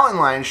 Mountain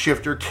Lion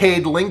shifter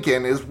Cade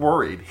Lincoln is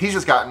worried. He's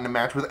just gotten a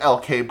match with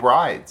LK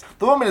Brides.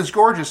 The woman is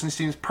gorgeous and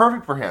seems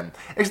perfect for him.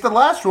 Except the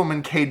last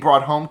woman Cade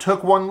brought home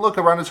took one look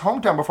around his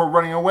hometown before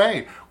running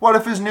away. What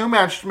if his new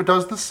match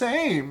does the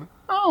same?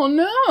 Oh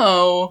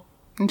no.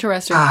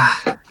 Interesting.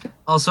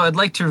 Also, I'd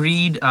like to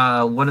read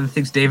one of the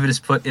things David has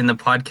put in the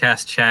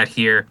podcast chat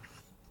here,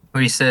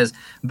 where he says,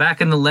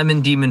 back in the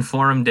Lemon Demon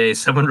forum days,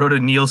 someone wrote a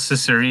Neil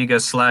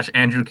Cicierega /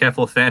 Andrew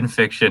Keppel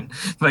fanfiction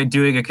by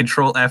doing a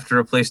Control-F to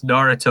replace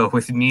Naruto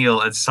with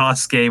Neil and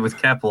Sasuke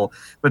with Keppel.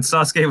 But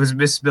Sasuke was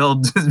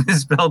misspelled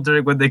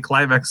during when they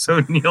climax, so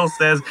Neil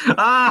says,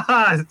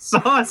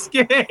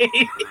 Sasuke!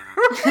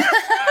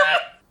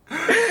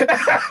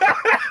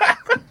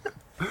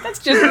 That's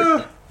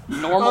just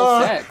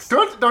normal sex.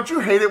 Don't you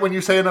hate it when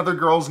you say another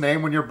girl's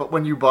name when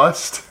you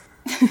bust?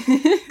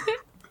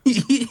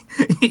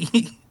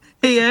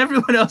 Hey,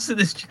 everyone else in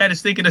this chat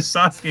is thinking of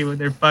Sasuke when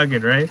they're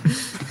fucking, right?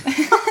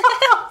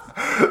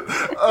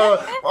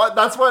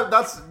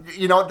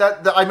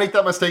 I make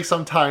that mistake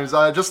sometimes.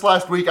 Just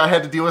last week, I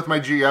had to deal with my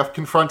GF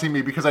confronting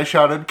me because I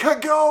shouted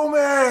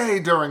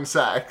 "Kagome" during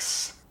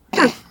sex.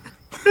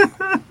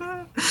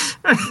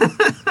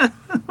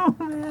 Oh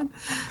man!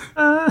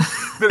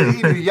 Bit of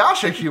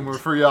Inuyasha humor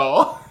for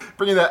y'all,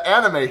 bringing that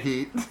anime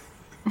heat.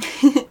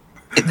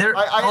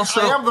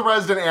 I am the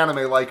resident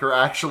anime liker,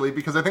 actually,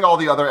 because I think all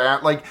the other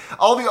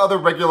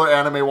regular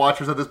anime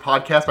watchers of this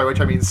podcast, by which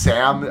I mean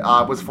Sam,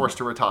 was forced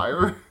to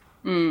retire.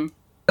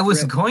 I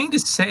was going to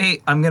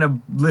say I'm going to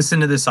listen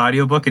to this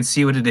audiobook and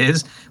see what it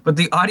is, but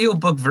the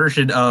audiobook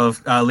version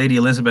of Lady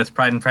Elizabeth,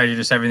 Pride and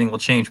Prejudice, Everything Will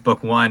Change,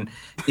 Book 1,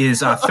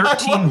 is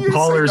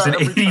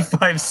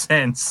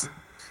 $13.85.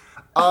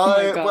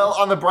 Well,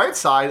 on the bright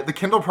side, the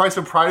Kindle price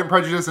of Pride and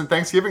Prejudice and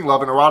Thanksgiving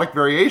Love, an erotic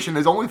variation,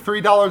 is only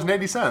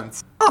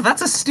 $3.80. Oh,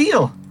 that's a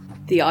steal.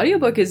 The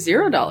audiobook is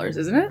 $0,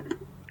 isn't it?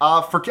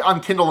 On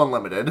Kindle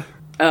Unlimited.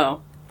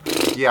 Oh.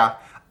 Yeah.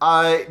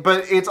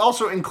 But it's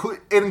also it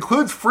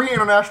includes free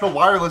international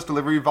wireless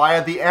delivery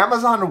via the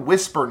Amazon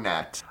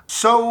WhisperNet.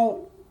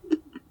 So,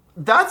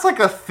 That's like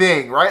a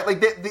thing, right?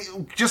 Like,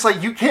 just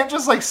like, you can't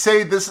just like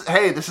say this,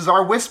 hey, this is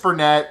our whisper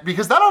net,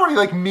 because that already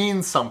like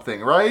means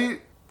something,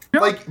 right?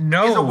 Like,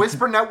 no. Is a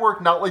whisper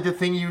network not like the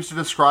thing you used to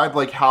describe,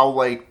 like how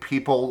like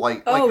people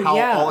like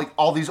how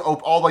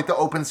all the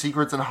open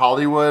secrets in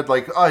Hollywood,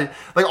 like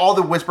all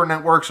the whisper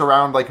networks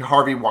around like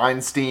Harvey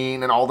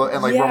Weinstein and Roman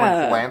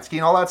Polanski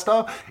and all that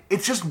stuff.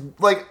 It's just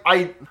like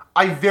I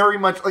very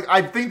much like,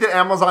 I think that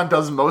Amazon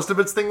does most of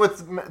its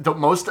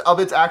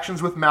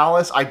actions with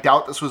malice. I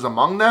doubt this was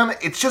among them.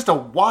 It's just a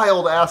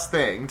wild ass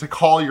thing to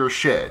call your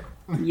shit.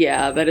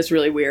 Yeah, that is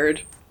really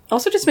weird.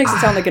 Also, just makes it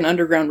sound like an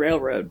underground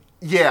railroad.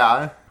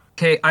 Yeah.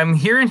 Okay, I'm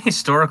hearing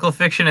historical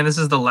fiction, and this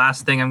is the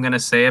last thing I'm going to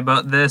say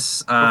about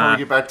this. Before we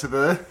get back to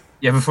the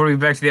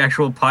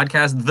actual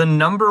podcast, the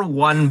number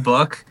one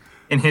book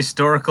in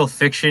historical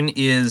fiction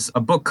is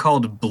a book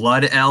called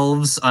Blood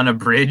Elves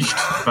Unabridged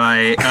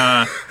by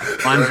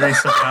Andrzej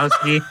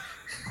Sapkowski.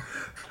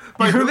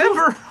 You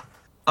remember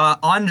I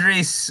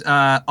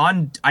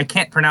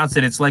can't pronounce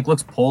it. It's like,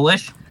 looks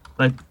Polish.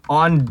 Like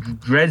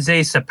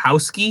Andrzej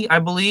Sapkowski, I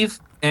believe.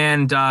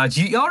 And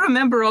do y'all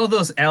remember all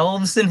those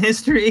elves in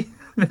history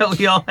that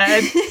we all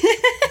had?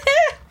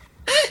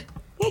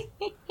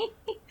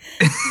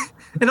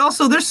 And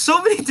also, there's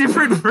so many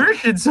different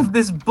versions of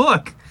this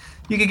book.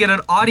 You could get an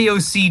audio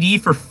CD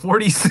for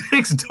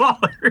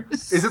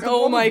 $46. Is it the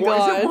Oh my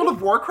God. Is it World of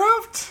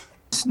Warcraft?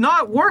 It's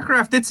not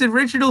Warcraft. It's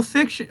original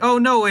fiction. Oh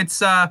no,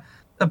 it's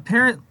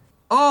apparent.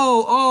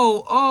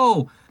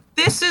 Oh.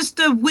 This is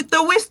the Witcher.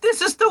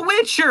 This is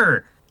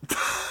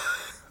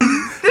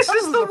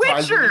The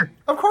Witcher.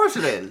 Of course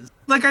it is.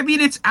 Like, I mean,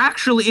 it's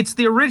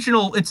the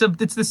original. It's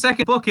the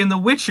second book in the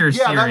Witcher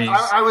series.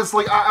 I was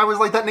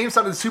like, that name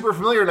sounded super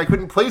familiar, and I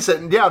couldn't place it.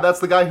 And yeah, that's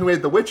the guy who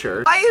made The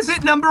Witcher. Why is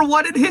it number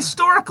one in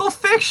historical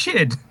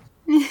fiction?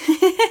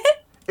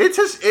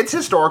 It's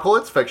historical.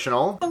 It's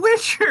fictional. The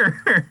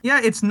Witcher.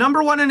 Yeah, it's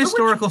number one in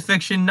historical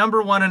fiction,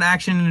 number one in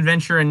action and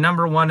adventure, and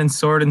number one in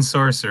sword and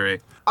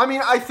sorcery. I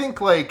mean, I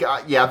think, like,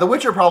 The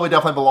Witcher probably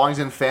definitely belongs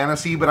in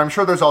fantasy, but I'm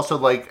sure there's also,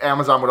 like,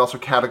 Amazon would also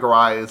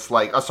categorize,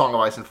 like, A Song of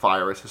Ice and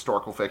Fire as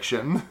historical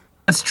fiction.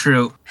 That's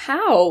true.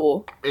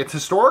 How? It's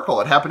historical.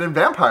 It happened in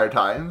vampire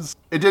times.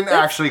 It didn't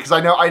actually, because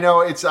I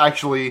know it's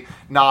actually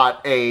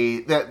not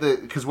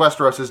because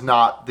Westeros is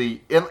not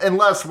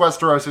unless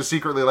Westeros is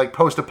secretly, like,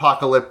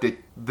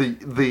 post-apocalyptic,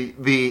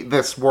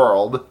 this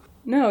world.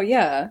 No,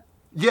 yeah.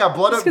 Yeah,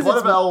 Blood of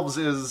Elves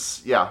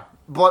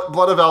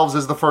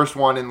is the first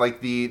one in,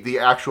 like, the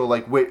actual,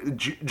 like,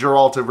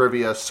 Geralt of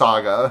Rivia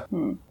saga.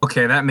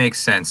 Okay, that makes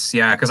sense.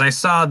 Yeah, because I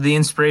saw the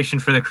inspiration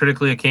for the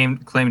critically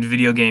acclaimed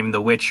video game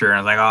The Witcher, and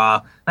I was like,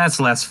 oh, that's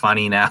less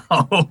funny now.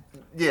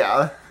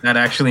 Yeah. That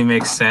actually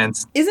makes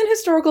sense. Isn't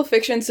historical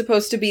fiction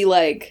supposed to be,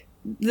 like,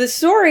 the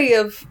story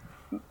of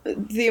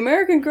the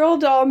American Girl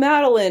doll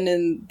Madeline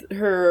and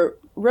her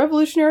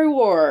Revolutionary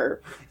War?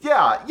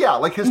 Yeah,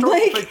 like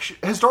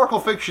historical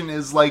fiction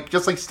is like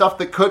just like stuff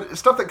that could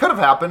have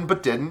happened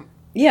but didn't.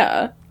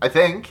 Yeah. I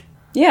think.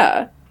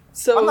 Yeah.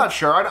 So I'm not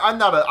sure. I'm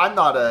not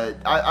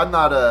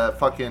a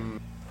fucking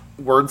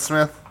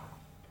wordsmith.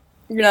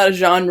 You're not a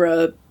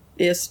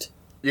genre-ist.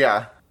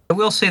 Yeah. I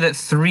will say that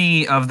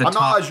 3 of the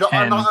top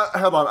 10...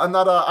 I'm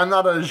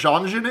not a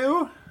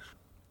ingenue.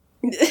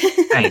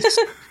 Nice.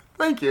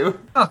 Thank you.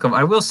 Welcome.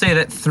 I will say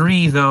that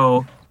 3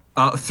 of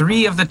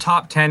the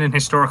top 10 in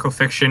historical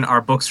fiction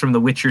are books from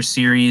the Witcher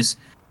series.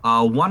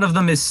 One of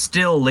them is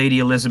still Lady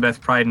Elizabeth,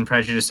 Pride and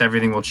Prejudice,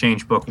 Everything Will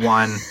Change, Book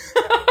 1.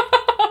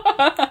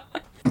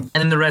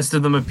 And then the rest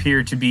of them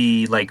appear to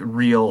be, like,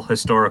 real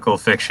historical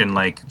fiction,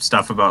 like,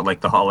 stuff about,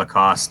 like, the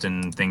Holocaust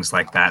and things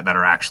like that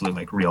are actually,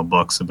 like, real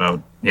books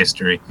about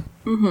history.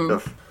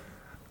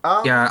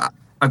 Mm-hmm. Yeah,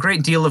 a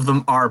great deal of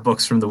them are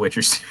books from the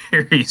Witcher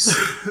series.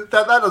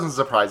 that doesn't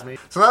surprise me.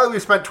 So now that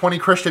we've spent 20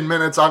 Christian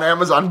minutes on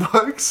Amazon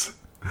books...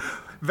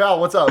 Val,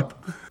 what's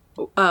up?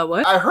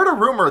 What? I heard a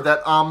rumor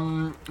that,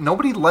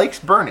 nobody likes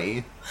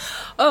Bernie.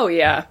 Oh,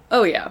 yeah.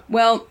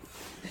 Well,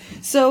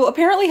 so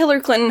apparently Hillary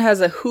Clinton has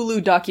a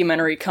Hulu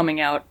documentary coming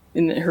out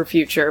in her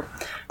future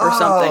or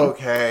something.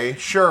 Okay,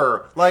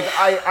 sure. Like,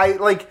 I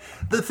like,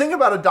 the thing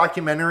about a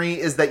documentary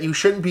is that you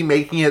shouldn't be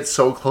making it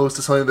so close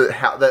to something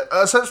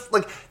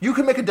like, you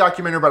can make a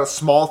documentary about a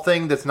small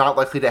thing that's not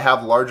likely to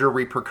have larger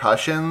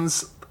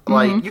repercussions.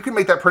 Like, you can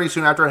make that pretty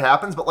soon after it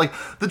happens, but, like,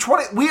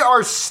 we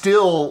are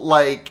still,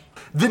 like,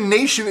 the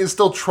nation is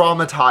still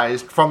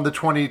traumatized from the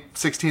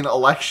 2016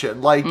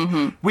 election. Like,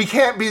 we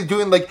can't be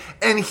doing, like,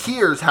 and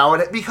here's how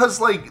because,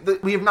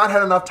 like, we have not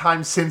had enough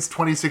time since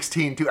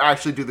 2016 to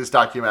actually do this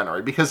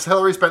documentary, because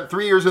Hillary spent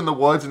 3 years in the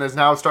woods and is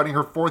now starting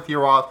her 4th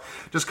year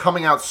off just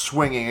coming out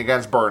swinging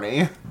against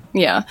Bernie.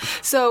 Yeah.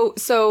 So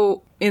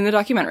in the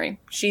documentary,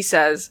 she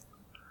says...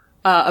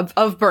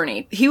 of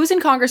Bernie. He was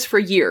in Congress for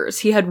years.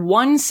 He had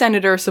one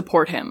senator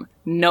support him.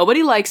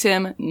 Nobody likes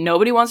him.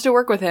 Nobody wants to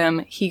work with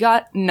him. He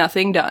got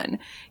nothing done.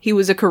 He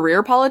was a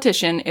career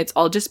politician. It's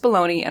all just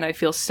baloney, and I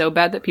feel so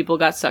bad that people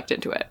got sucked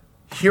into it.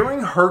 Hearing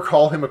her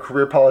call him a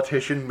career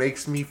politician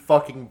makes me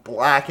fucking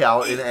black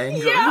out in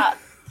anger. Yeah.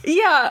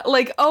 Yeah,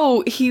 like,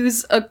 oh, he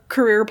was a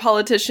career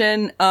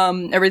politician.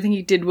 Everything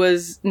he did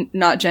was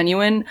not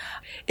genuine.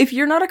 If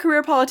you're not a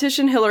career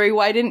politician, Hillary,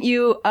 why didn't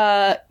you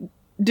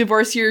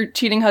divorce your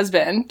cheating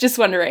husband? Just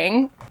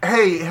wondering.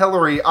 Hey,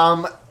 Hillary,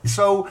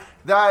 so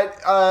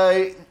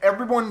that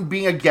everyone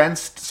being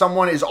against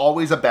someone is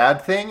always a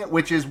bad thing,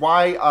 which is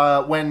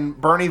why when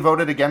Bernie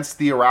voted against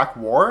the Iraq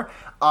War,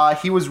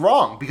 he was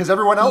wrong, because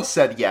everyone else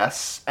said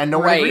yes, and no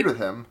one agreed with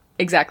him.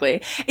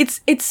 Exactly.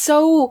 It's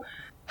so...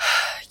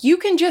 You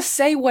can just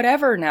say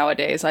whatever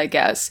nowadays, I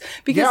guess.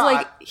 Because,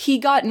 like, he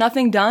got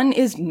nothing done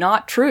is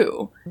not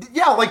true.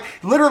 Yeah, like,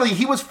 literally,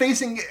 he was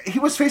facing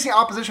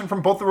opposition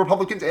from both the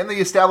Republicans and the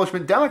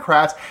establishment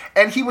Democrats,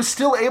 and he was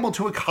still able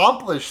to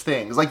accomplish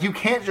things. Like, you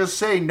can't just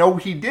say, no,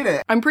 he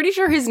didn't. I'm pretty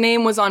sure his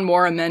name was on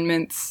more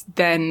amendments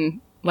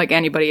than, like,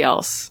 anybody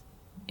else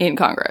in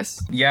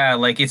Congress. Yeah,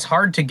 like, it's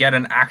hard to get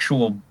an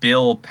actual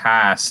bill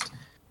passed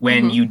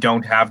when you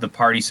don't have the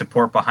party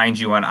support behind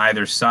you on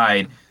either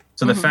side.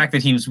 So the fact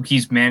that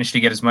he's managed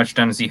to get as much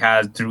done as he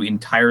has through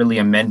entirely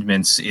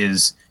amendments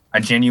is a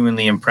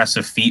genuinely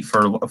impressive feat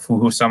for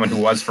someone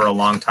who was for a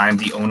long time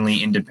the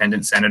only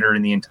independent senator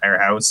in the entire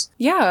House.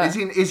 Yeah.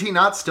 Is he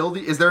not still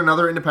is there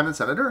another independent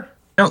senator?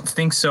 I don't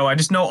think so. I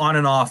just know on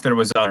and off there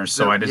was others,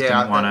 so I just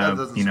didn't want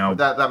to,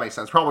 That makes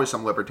sense. Probably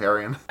some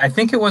libertarian. I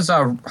think it was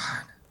I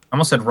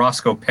almost said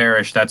Roscoe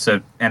Parrish. That's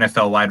a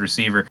NFL wide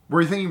receiver.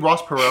 Were you thinking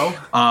Ross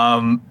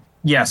Perot?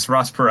 Yes,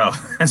 Ross Perot.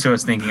 That's what I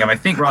was thinking of. I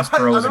think Ross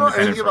Perot was independent for a while. I don't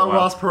know anything about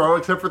Ross Perot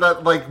except for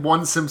that, like,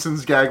 one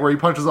Simpsons gag where he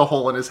punches a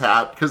hole in his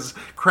hat, because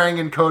Krang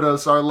and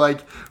Kodos are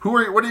like, what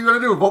are you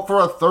going to do, vote for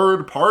a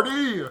third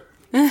party?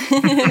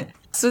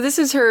 So this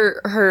is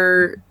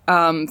her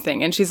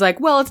thing, and she's like,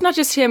 well, it's not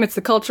just him, it's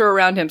the culture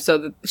around him,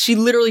 so she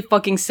literally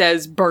fucking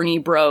says Bernie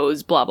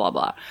bros, blah, blah,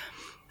 blah.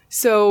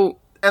 So...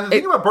 And the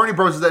thing about Bernie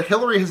Bros is that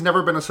Hillary has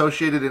never been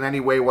associated in any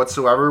way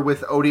whatsoever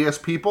with odious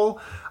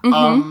people.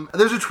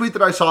 There's a tweet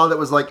that I saw that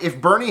was like, if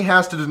Bernie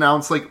has to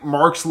denounce, like,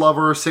 Marx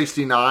Lover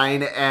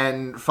 69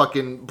 and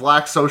fucking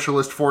Black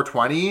Socialist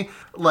 420,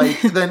 like,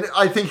 then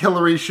I think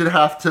Hillary should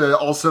have to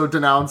also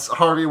denounce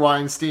Harvey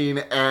Weinstein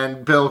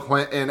and Bill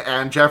Clinton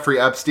and Jeffrey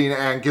Epstein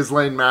and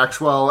Ghislaine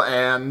Maxwell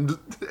and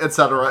et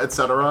cetera, et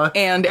cetera.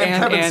 And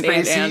Kevin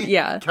Spacey.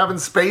 Yeah. Kevin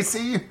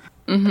Spacey.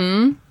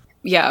 Mm-hmm.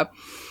 Yeah.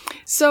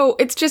 So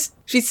it's just,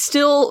 she's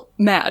still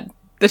mad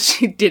that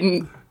she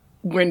didn't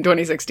win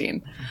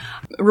 2016.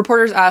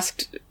 Reporters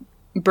asked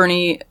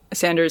Bernie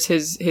Sanders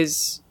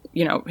his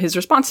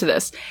response to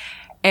this.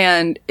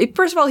 And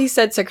first of all, he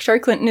said Secretary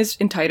Clinton is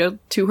entitled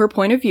to her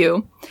point of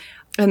view.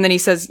 And then he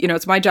says,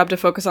 it's my job to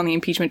focus on the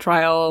impeachment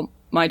trial.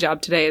 My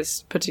job today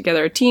is put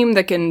together a team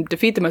that can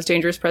defeat the most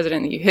dangerous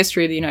president in the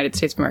history of the United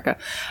States of America.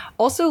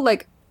 Also,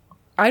 like,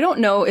 I don't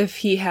know if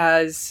he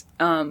has,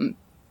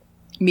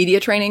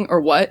 media training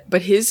or what,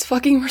 but his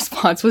fucking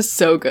response was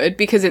so good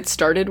because it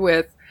started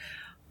with,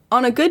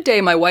 on a good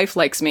day, my wife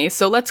likes me,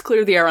 so let's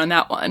clear the air on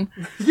that one.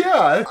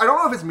 Yeah, I don't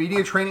know if it's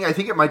media training. I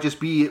think it might just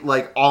be,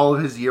 like, all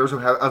of his years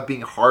of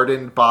being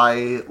hardened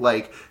by,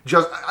 like,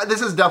 this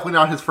is definitely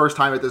not his first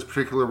time at this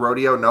particular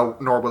rodeo,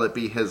 nor will it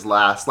be his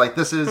last. Like,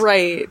 this is...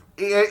 Right.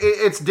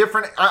 It's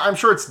different. I'm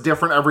sure it's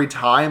different every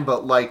time,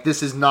 but, like,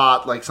 this is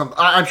not, like,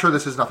 I'm sure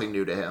this is nothing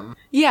new to him.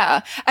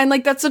 Yeah, and,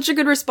 like, that's such a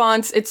good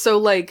response. It's so,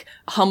 like,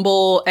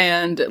 humble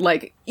and,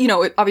 like,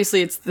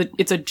 obviously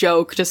it's a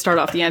joke to start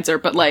off the answer,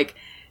 but, like,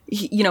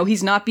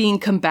 he's not being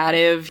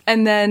combative.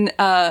 And then,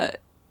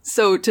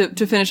 so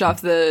to finish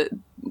off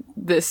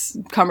this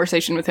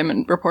conversation with him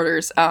and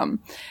reporters,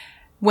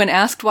 when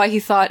asked why he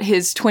thought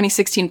his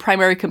 2016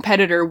 primary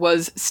competitor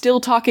was still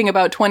talking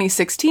about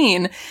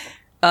 2016,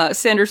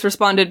 Sanders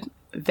responded,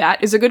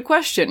 "That is a good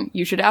question.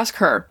 You should ask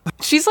her."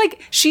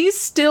 She's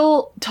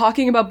still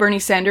talking about Bernie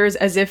Sanders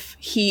as if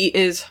he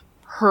is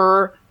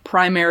her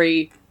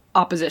primary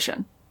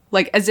opposition.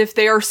 Like, as if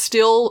they are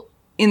still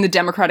in the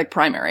Democratic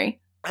primary.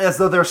 As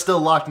though they're still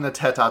locked in a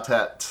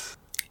tete-a-tete.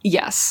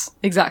 Yes,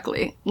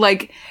 exactly.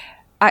 Like,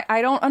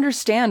 I don't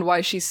understand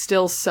why she's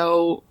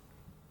so,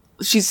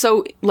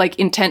 like,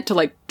 intent to,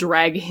 like,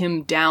 drag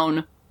him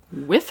down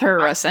with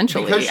her,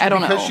 essentially. I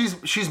don't know. Because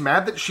she's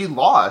mad that she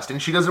lost,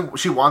 and she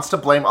wants to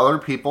blame other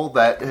people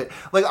that,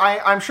 like,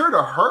 I'm sure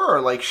to her,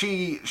 like,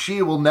 she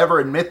will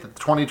never admit that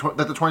the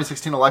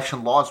 2016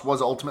 election loss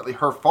was ultimately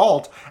her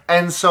fault,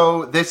 and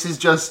so this is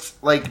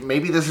just, like,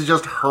 maybe this is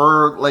just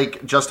her,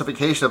 like,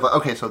 justification of,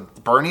 okay, so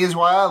Bernie is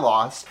why I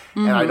lost,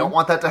 and I don't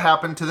want that to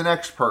happen to the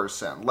next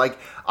person. Like,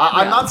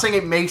 I'm not saying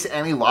it makes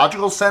any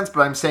logical sense,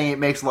 but I'm saying it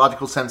makes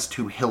logical sense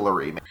to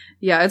Hillary.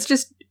 Yeah, it's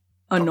just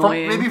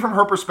annoying. Maybe from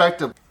her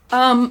perspective.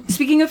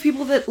 Speaking of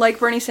people that like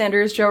Bernie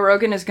Sanders, Joe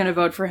Rogan is going to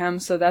vote for him,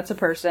 so that's a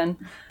person.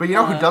 But who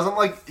doesn't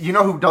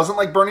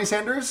like Bernie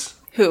Sanders?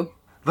 Who?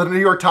 The New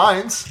York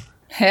Times.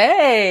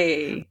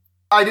 Hey!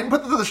 I didn't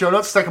put this in the show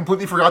notes because I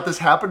completely forgot this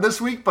happened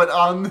this week, but,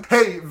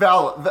 hey,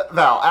 Val,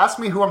 ask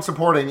me who I'm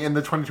supporting in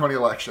the 2020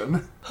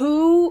 election.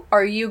 Who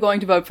are you going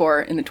to vote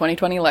for in the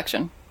 2020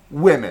 election?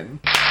 Women.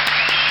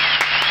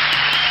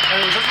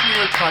 And it was just what the New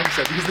York Times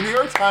said, because the New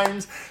York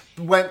Times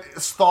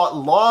thought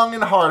long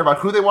and hard about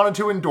who they wanted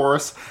to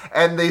endorse,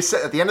 and they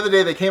said at the end of the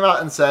day they came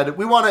out and said,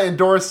 we want to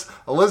endorse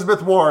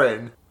Elizabeth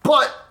Warren,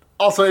 but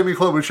also Amy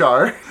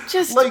Klobuchar.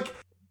 Just like,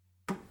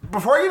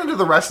 before I get into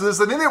the rest of this,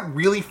 the thing that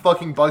really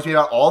fucking bugs me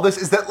about all this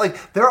is that,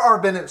 like, there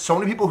have been so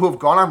many people who have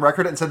gone on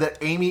record and said that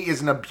Amy is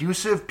an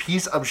abusive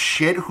piece of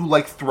shit who,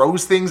 like,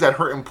 throws things at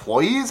her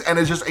employees and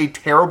is just a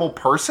terrible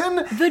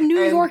person. the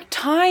New York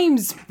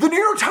Times The New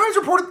York Times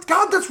reported,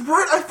 God, that's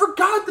right, I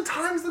forgot the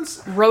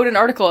Times wrote an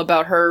article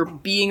about her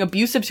being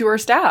abusive to her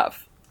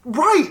staff.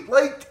 Right,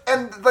 like,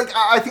 and like,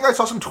 I think I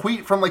saw some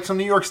tweet from like some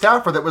New York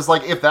staffer that was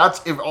like, if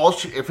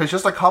it's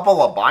just a couple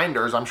of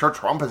binders, I'm sure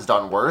Trump has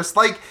done worse.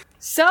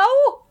 So?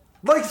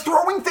 Like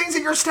throwing things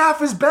at your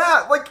staff is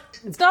bad. Like,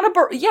 It's not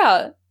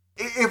yeah.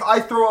 if I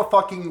throw a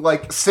fucking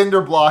like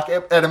cinder block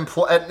at an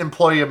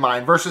employee of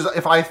mine versus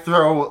if I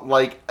throw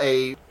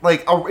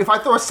if I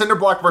throw a cinder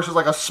block versus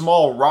like a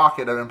small rock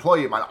at an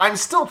employee of mine, I'm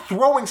still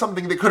throwing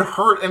something that could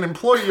hurt an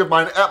employee of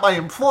mine at my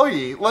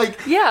employee. Like,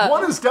 Yeah.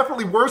 one is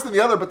definitely worse than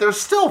the other, but they're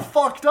still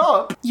fucked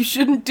up. You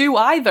shouldn't do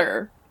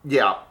either.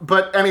 Yeah,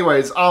 but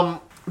anyways,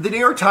 the New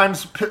York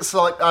Times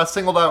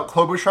singled out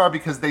Klobuchar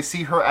because they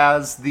see her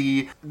as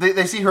they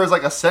see her as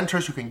like a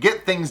centrist who can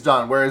get things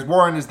done, whereas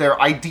Warren is their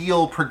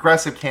ideal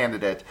progressive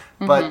candidate.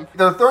 But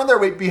they're throwing their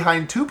weight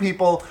behind two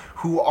people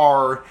who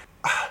are.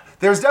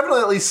 There's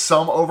definitely at least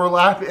some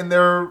overlap in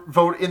their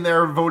voting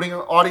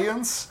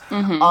audience,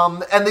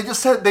 and they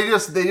just said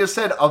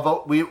a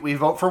vote. We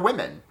vote for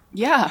women.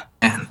 Yeah.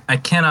 And I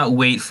cannot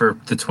wait for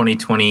the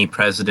 2020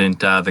 president,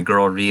 the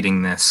girl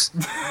reading this.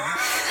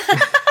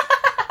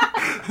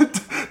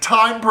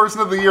 Time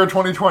Person of the Year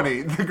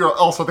 2020.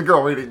 The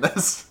girl reading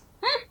this.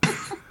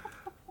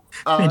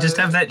 They just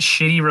have that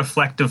shitty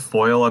reflective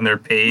foil on their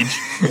page.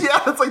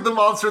 Yeah, it's like the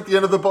monster at the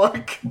end of the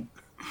book.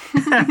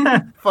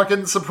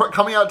 Fucking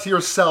coming out to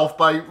yourself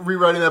by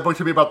rewriting that book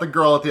to be about the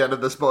girl at the end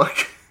of this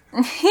book.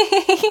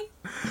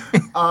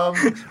 Our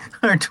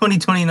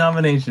 2020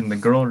 nomination, the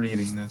girl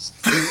reading this.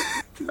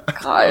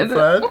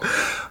 God.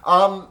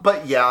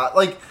 But yeah,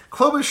 like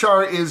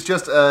Klobuchar is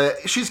just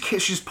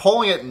she's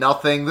polling at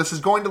nothing. This is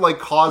going to like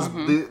cause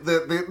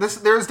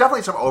there's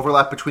definitely some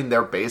overlap between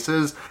their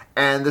bases,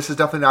 and this is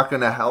definitely not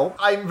going to help.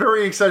 I'm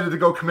very excited to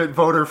go commit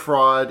voter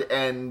fraud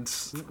and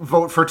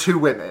vote for two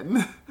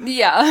women.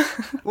 Yeah.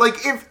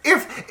 Like if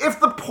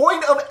the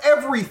point of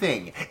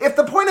everything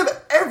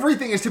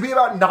is to be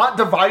about not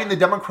dividing the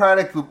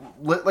Democratic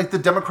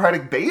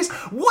base,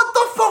 what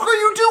the fuck are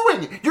you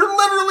doing? You're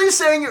literally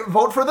saying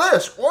vote for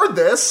this or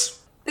this.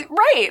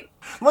 Right.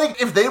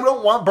 Like, if they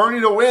don't want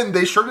Bernie to win,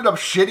 they sure did a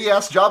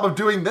shitty-ass job of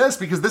doing this,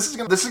 because this is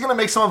gonna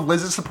make some of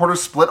Liz's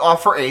supporters split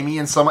off for Amy,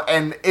 and it's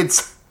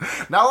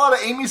not a lot of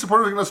Amy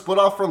supporters are gonna split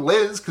off for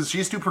Liz, because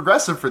she's too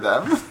progressive for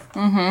them.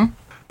 Mm-hmm.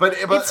 But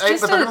they're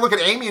gonna look at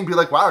Amy and be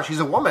like, wow,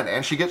 she's a woman,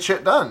 and she gets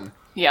shit done.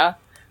 Yeah.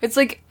 It's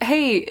like,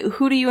 hey,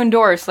 who do you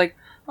endorse? Like,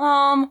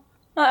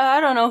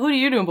 I don't know. Who do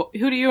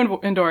you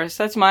endorse?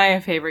 That's my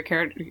favorite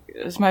character.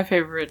 It's my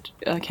favorite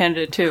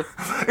candidate too.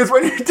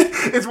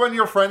 It's when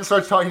your friend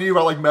starts talking to you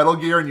about like Metal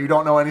Gear and you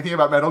don't know anything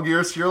about Metal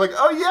Gear, so you're like,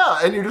 oh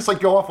yeah, and you just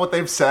like go off what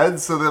they've said.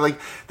 So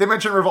they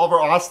mention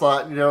Revolver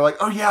Ocelot, and you're like,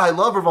 oh yeah, I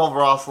love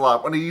Revolver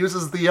Ocelot when he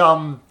uses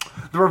the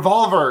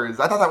revolvers.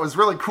 I thought that was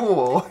really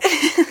cool.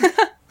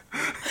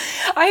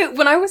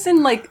 When I was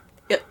in like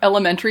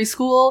elementary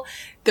school,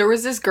 there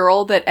was this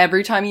girl that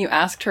every time you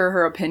asked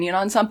her opinion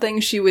on something,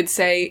 she would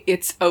say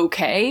it's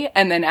okay,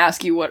 and then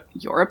ask you what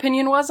your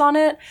opinion was on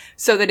it,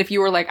 so that if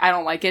you were like, I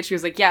don't like it, she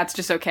was like, yeah, it's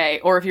just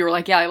okay. Or if you were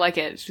like, yeah, I like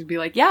it, she'd be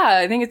like,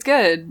 yeah, I think it's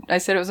good. I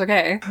said it was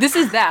okay. This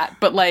is that,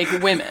 but like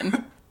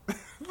women.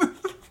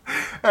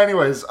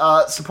 Anyways,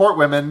 support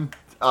women.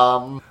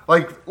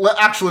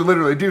 Actually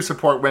literally do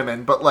support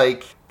women, but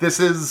like, this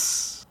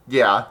is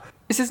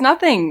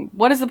nothing.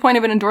 What is the point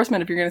of an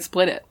endorsement if you're going to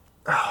split it?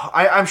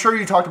 I'm sure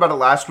you talked about it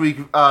last week,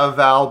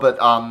 Val, but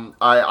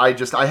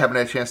I haven't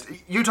had a chance.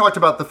 You talked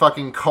about the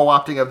fucking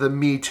co-opting of the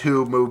Me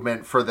Too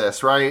movement for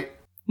this, right?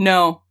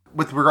 No.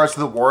 With regards to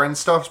the Warren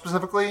stuff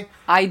specifically?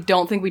 I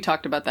don't think we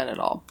talked about that at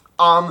all.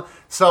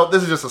 So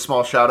this is just a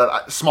small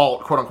small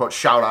quote-unquote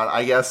shout-out,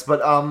 I guess, but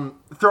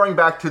throwing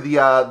back to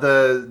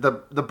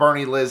the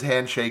Bernie Liz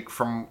handshake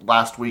from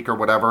last week or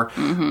whatever,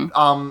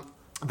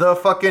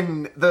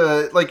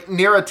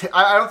 Neera,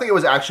 I don't think it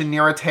was actually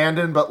Neera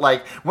Tanden, but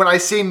like when I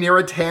say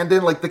Neera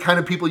Tanden, like the kind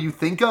of people you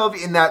think of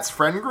in that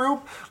friend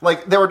group,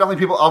 like there were definitely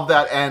people of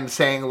that end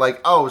saying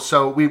like, oh,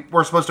 so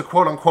we're supposed to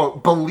quote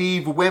unquote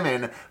believe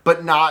women,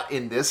 but not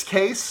in this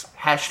case.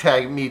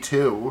 #Me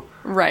Too.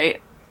 Right.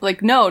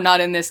 Like, no,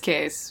 not in this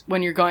case.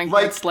 When you're going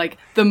against like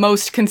the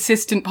most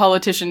consistent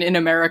politician in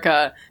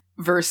America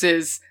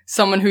versus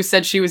someone who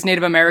said she was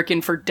Native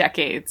American for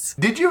decades.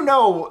 Did you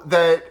know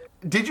that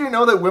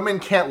women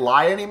can't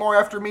lie anymore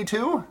after Me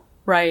Too?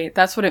 Right,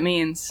 that's what it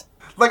means.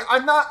 Like,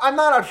 I'm not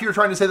out here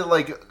trying to say that,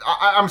 like,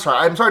 I'm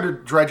sorry to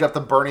dredge up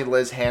the Bernie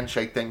Liz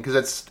handshake thing,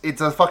 because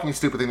it's a fucking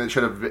stupid thing that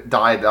should have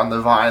died on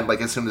the vine, like,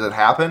 as soon as it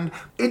happened.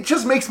 It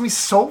just makes me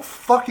so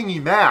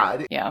fucking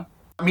mad. Yeah.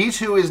 Me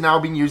Too is now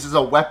being used as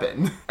a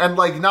weapon. And,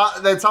 like,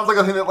 that sounds like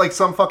a thing that, like,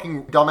 some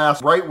fucking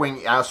dumbass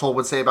right-wing asshole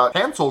would say about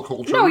cancel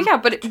culture. No, yeah,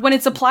 but when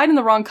it's applied in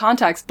the wrong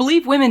context,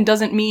 believe women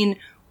doesn't mean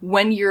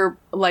when you're,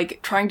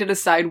 like, trying to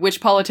decide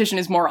which politician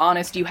is more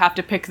honest, you have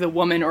to pick the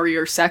woman or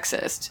you're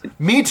sexist.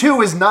 Me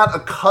Too is not a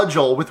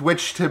cudgel with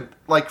which to,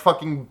 like,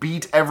 fucking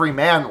beat every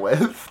man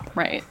with.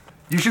 Right.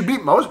 You should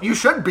beat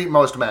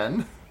most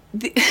men.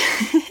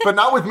 But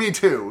not with Me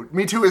Too.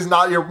 Me Too should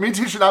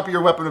not be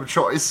your weapon of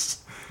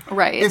choice.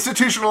 Right.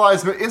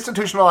 Institutionalized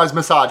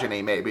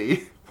misogyny,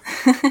 maybe.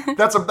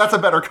 That's a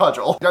better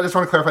cudgel. I just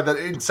want to clarify that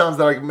it sounds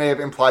that I may have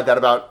implied that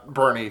about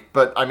Bernie,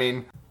 but I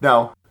mean,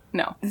 no.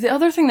 No. The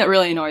other thing that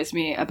really annoys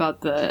me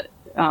about the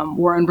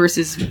Warren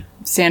versus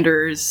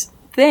Sanders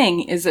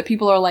thing is that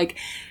people are like,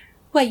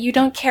 what, you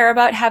don't care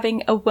about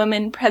having a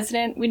woman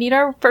president? We need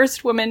our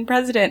first woman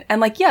president.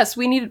 And like, yes,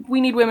 we need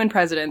women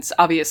presidents,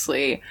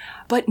 obviously.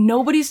 But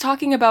nobody's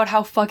talking about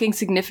how fucking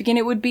significant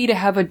it would be to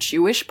have a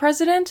Jewish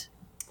president.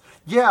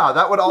 Yeah,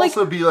 that would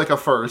also be like a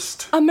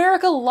first.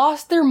 America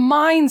lost their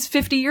minds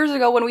 50 years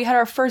ago when we had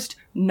our first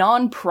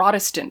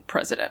non-Protestant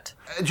president.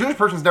 A Jewish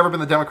person's never been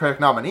the Democratic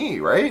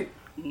nominee, right?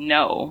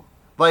 No.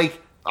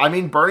 Like, I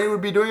mean, Bernie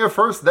would be doing a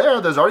first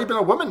there. There's already been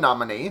a woman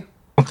nominee.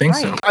 I don't think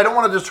so. I don't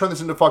want to just turn this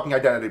into fucking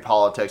identity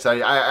politics.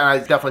 I'm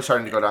definitely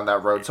starting to go down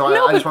that road. So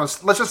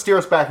let's just steer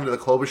us back into the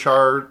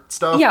Klobuchar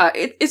stuff. Yeah,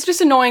 it's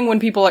just annoying when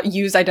people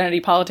use identity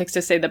politics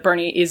to say that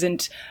Bernie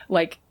isn't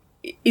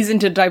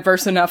a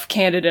diverse enough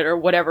candidate or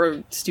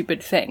whatever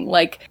stupid thing.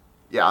 Like,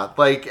 yeah,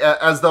 like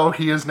as though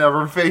he has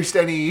never faced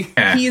any.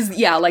 He's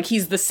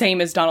the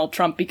same as Donald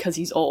Trump because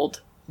he's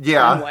old,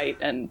 and white,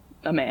 and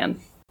a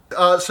man.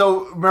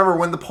 So remember,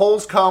 when the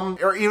polls come,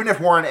 or even if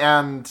Warren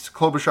and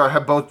Klobuchar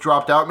have both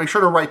dropped out, make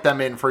sure to write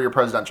them in for your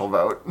presidential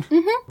vote.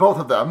 Mm-hmm. Both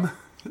of them.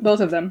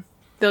 Both of them.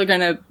 They're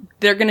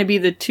gonna be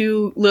the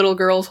two little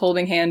girls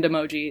holding hand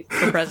emoji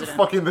for president.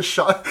 Fucking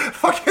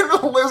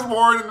Liz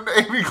Warren and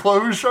Amy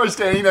Klobuchar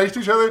standing next to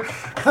each other.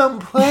 Come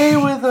play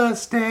with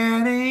us,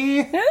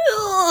 Danny.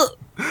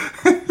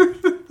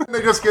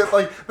 They just get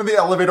then the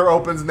elevator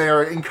opens and they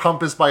are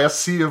encompassed by a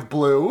sea of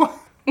blue.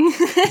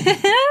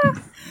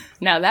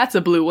 Now that's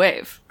a blue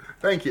wave.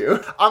 Thank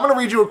you. I'm going to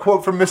read you a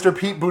quote from Mr.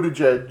 Pete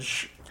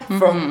Buttigieg.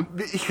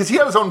 Because he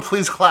had his own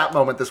please clap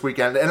moment this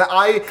weekend, and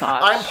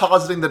I'm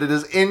positing that it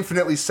is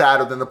infinitely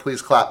sadder than the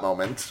please clap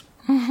moment.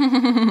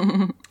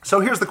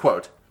 So here's the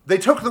quote. They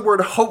took the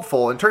word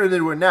hopeful and turned it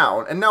into a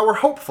noun, and now we're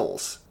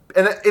hopefuls.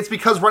 And it's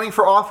because running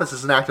for office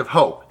is an act of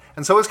hope.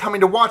 And so is coming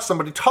to watch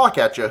somebody talk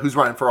at you who's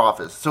running for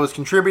office. So is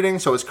contributing,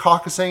 so is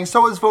caucusing,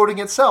 so is voting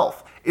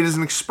itself. It is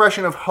an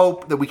expression of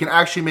hope that we can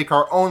actually make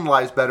our own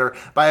lives better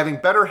by having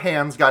better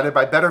hands guided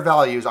by better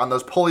values on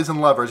those pulleys and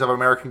levers of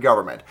American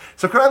government.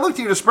 So could I look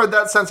to you to spread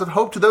that sense of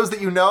hope to those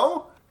that you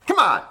know? Come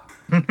on.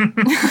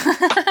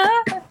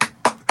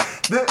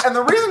 And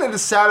the reason it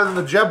is sadder than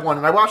the Jeb one,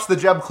 and I watched the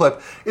Jeb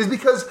clip, is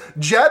because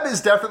Jeb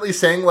is definitely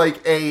saying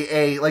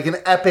an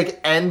epic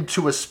end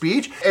to a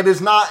speech. It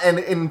is not an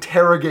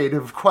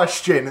interrogative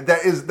question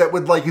that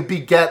would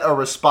beget a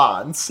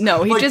response.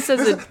 No, he just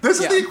says this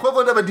is the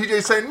equivalent of a DJ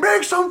saying,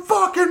 "Make some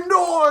fucking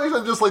noise,"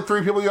 and just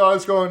 3 people in the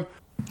audience going.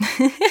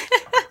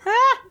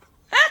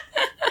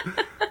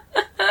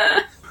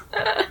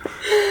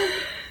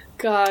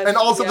 God, and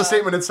also the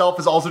statement itself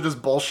is also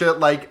just bullshit.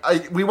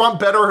 We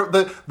want better.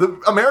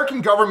 The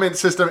American government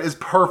system is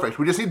perfect.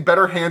 We just need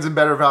better hands and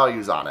better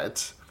values on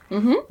it.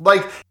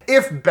 Mm-hmm.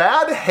 If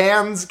bad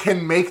hands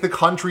can make the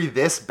country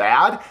this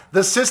bad,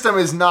 the system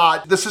is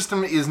not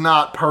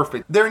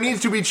perfect. There needs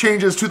to be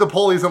changes to the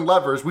pulleys and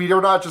levers. We are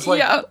not just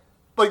the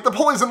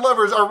pulleys and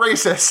levers are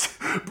racist.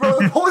 Bro,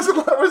 the pulleys and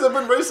levers have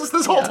been racist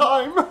this whole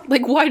time.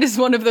 Why does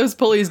one of those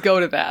pulleys go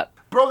to that?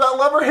 Bro, that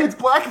lever hates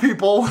black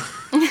people.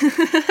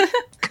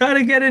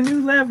 Gotta get a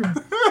new lever.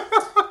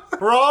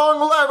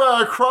 Wrong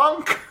lever,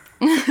 Crunk.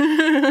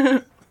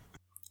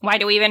 Why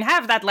do we even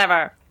have that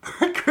lever?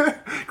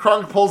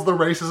 Crunk pulls the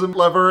racism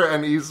lever,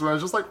 and he's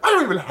just like, I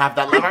don't even have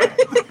that lever.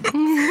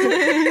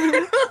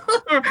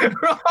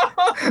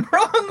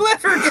 Wrong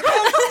lever,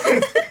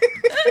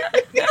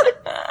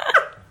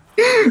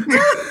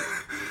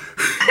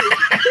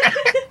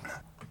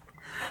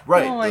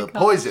 Right, oh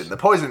the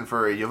poison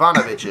for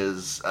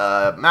Yovanovitch's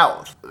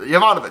mouth.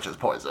 Yovanovitch's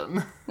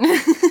poison.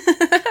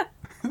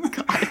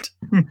 God.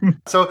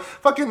 So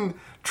fucking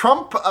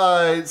Trump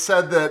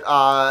said that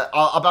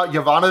about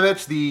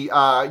Yovanovitch,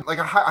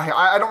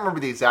 I don't remember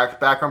the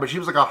exact background, but she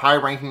was a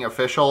high-ranking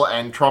official,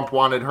 and Trump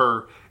wanted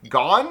her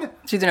gone.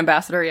 She's an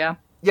ambassador, yeah.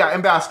 Yeah,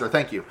 ambassador,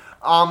 thank you.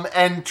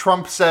 And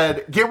Trump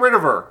said, get rid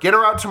of her. Get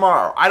her out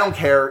tomorrow. I don't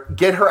care.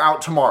 Get her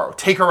out tomorrow.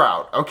 Take her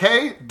out,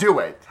 okay? Do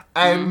it.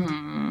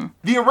 And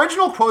the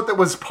original quote that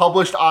was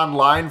published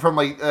online from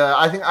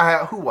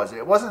who was it?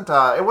 It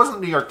wasn't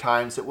New York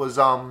Times. It was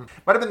might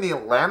have been The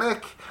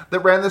Atlantic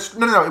that ran this.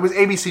 No, it was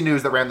ABC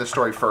News that ran this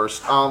story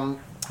first.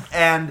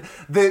 And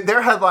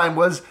their headline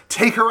was,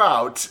 "Take her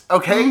out,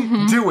 okay?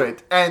 Do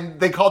it." And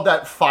they called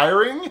that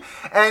firing.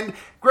 And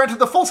granted,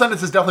 the full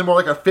sentence is definitely more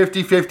like a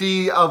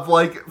 50-50 of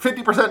like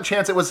 50%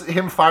 chance it was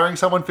him firing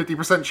someone,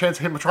 50% chance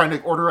him trying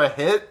to order a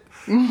hit.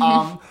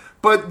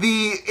 But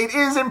it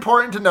is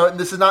important to note, and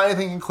this is not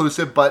anything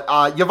inclusive, but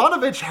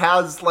Yovanovitch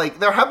has, like,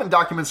 there have been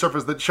documents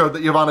surfaced that showed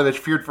that Yovanovitch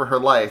feared for her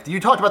life. You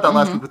talked about that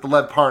last week with the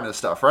Lev Parnas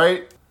stuff,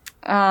 right?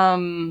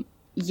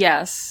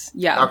 Yes.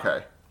 Yeah.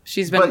 Okay.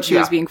 She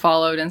was being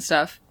followed and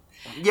stuff.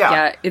 Yeah.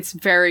 Yeah, it's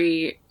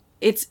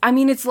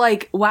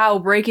like, wow,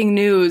 breaking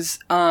news.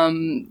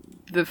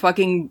 The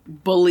fucking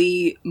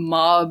bully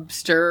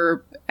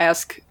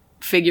mobster-esque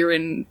figure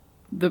in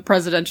the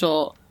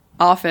presidential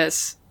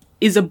office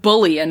is a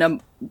bully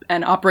and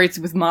operates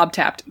with mob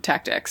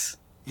tactics.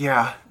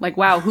 Yeah. Like,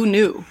 wow, who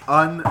knew?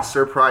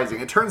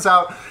 Unsurprising. It turns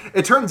out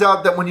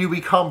that when you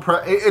become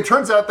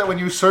when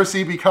you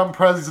Cersei become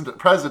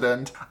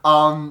president,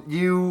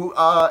 you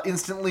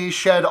instantly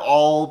shed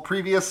all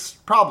previous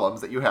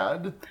problems that you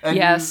had. And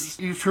yes.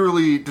 you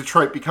truly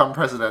Detroit become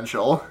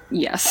presidential.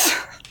 Yes.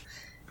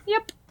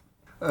 Yep.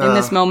 In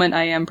this moment,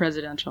 I am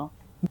presidential.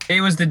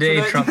 Today was the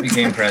day Trump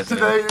became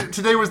president.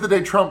 Today was the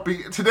day Trump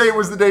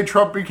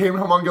became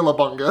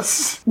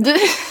Humongulabungus.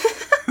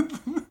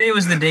 Today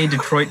was the day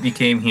Detroit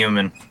became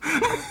human.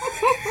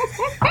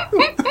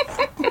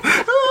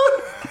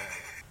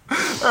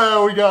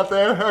 Oh, we got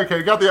there.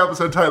 Okay, got the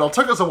episode title.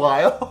 Took us a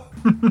while.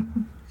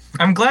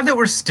 I'm glad that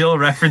we're still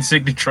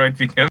referencing Detroit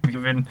become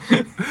human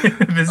at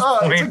this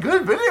point. It's a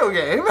good video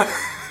game.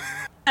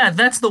 Yeah,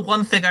 that's the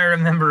one thing I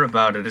remember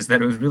about it, is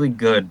that it was really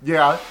good.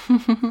 Yeah.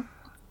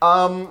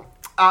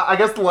 I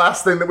guess the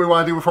last thing that we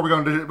want to do before we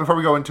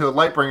go into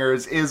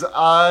Lightbringers is,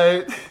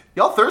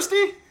 y'all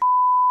thirsty?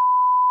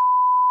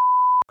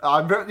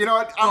 You know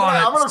what?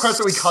 I'm gonna request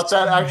that we cut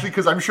that, actually,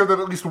 because I'm sure that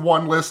at least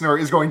one listener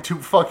is going to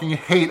fucking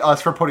hate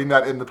us for putting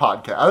that in the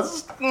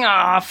podcast.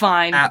 Ah,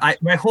 fine.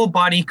 My whole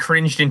body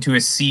cringed into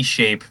a C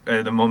shape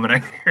the moment I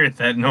heard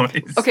that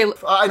noise. Okay.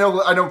 I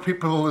know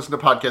people who listen to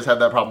podcasts have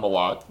that problem a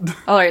lot.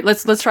 All right,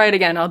 let's try it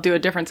again. I'll do a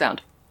different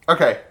sound.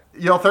 Okay.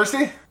 Y'all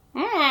thirsty?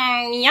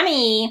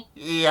 Yummy.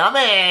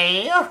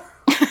 Yummy. Here,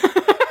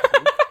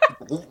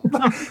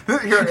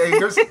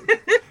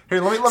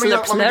 let me get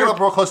up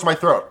real close to my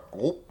throat.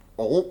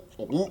 I'm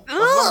gonna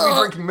be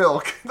drinking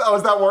milk.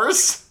 Was that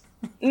worse?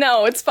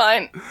 No, it's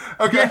fine.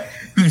 Okay.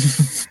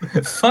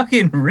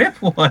 Fucking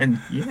rip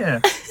one. Yeah.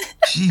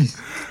 Jeez.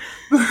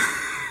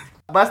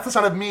 That's the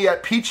sound of me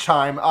at peach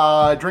time,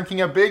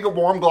 drinking a big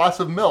warm glass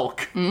of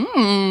milk.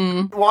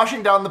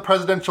 Washing down the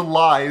presidential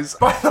lies.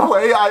 By the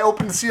way, I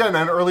opened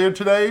CNN earlier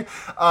today,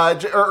 or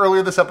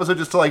earlier this episode,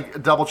 just to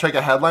like double check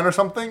a headline or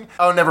something.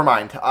 Oh, never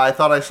mind. I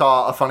thought I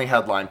saw a funny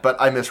headline, but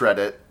I misread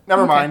it.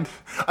 Never mind.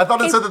 I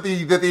thought it said that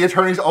the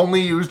attorneys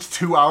only used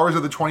 2 hours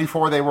of the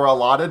 24 they were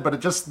allotted,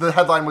 but the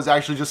headline was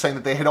actually just saying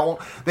that they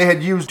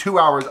had used 2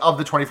 hours of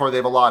the 24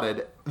 they've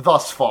allotted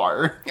thus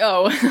far.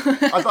 Oh.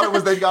 I thought it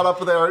was they got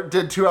up there,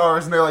 did 2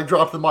 hours, and they like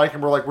dropped the mic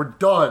and were like, "We're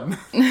done."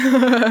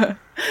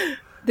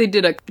 They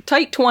did a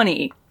tight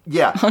 20.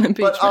 Yeah. On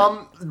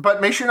impeachment.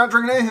 But make sure you're not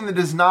drinking anything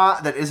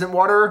that isn't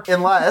water,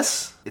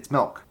 unless it's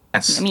milk.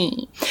 Yes.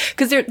 Yummy.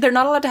 Because they're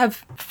not allowed to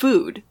have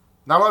food.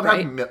 Not allowed to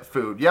have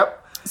food. Yep.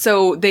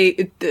 So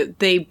they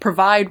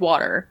provide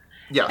water.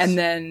 Yes. And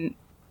then,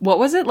 what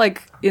was it?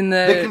 Like,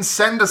 They can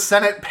send a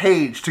Senate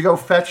page to go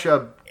fetch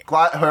a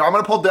I'm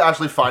going to pull the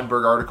Ashley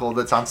Feinberg article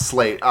that's on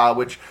Slate,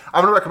 which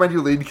I'm going to recommend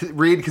you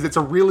read because it's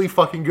a really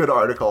fucking good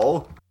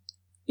article.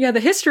 Yeah, the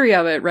history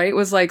of it, right,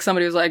 was like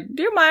somebody was like,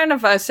 "Do you mind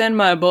if I send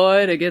my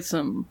boy to get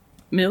some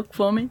milk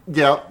for me?"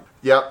 Yep.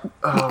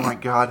 Oh my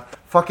god.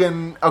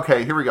 Fucking,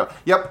 okay, here we go.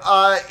 Yep,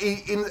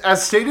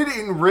 as stated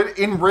in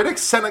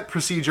Riddick's Senate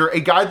procedure, a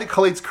guide that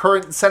collates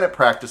current Senate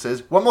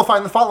practices, one will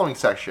find the following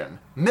section.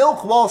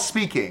 Milk while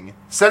speaking.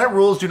 Senate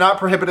rules do not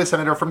prohibit a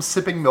senator from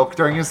sipping milk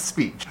during his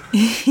speech.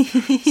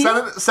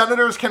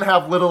 Senators can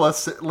have little a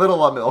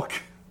milk.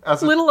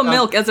 As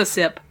a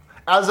sip.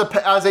 As a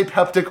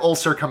peptic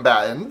ulcer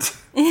combatant.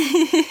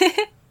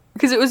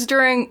 Because was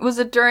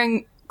it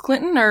during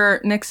Clinton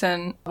or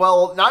Nixon?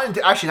 Well, not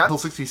until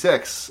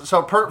 66.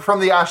 So from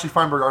the Ashley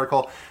Feinberg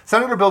article,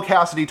 Senator Bill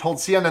Cassidy told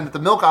CNN that the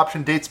milk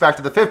option dates back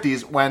to the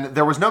 50s when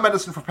there was no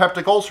medicine for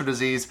peptic ulcer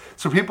disease,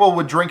 so people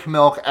would drink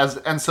milk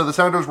and so the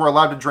senators were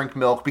allowed to drink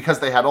milk because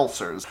they had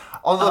ulcers.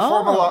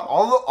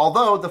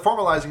 Although the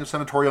formalizing of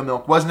senatorial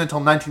milk wasn't until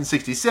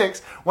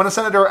 1966, when a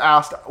senator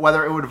asked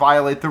whether it would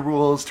violate the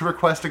rules to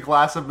request a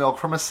glass of milk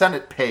from a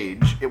Senate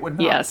page. It would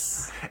not.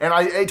 Yes. And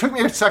it took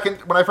me a second,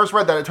 when I first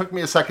read that, it took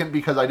me a second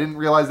because I didn't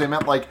realize they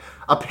meant like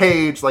a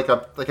page, like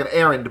an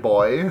errand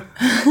boy.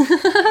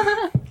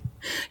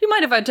 You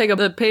mind if I take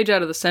a page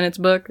out of the Senate's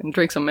book and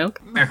drink some milk?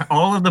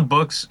 All of the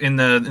books in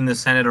the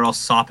Senate are all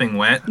sopping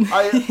wet.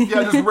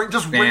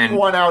 Just wring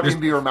one out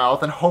into your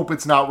mouth and hope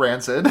it's not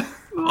rancid.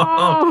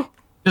 Oh,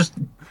 just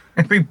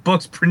every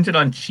book's printed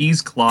on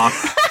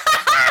cheesecloth.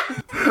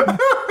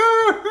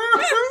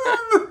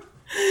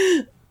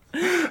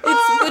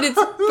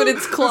 But but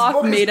it's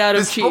cloth made out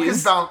of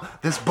cheese.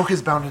 This book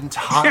is bound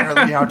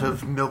entirely out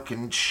of milk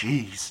and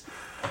cheese.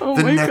 Oh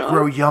The my God.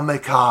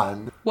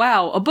 Necroyamicon.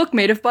 Wow, a book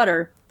made of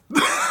butter.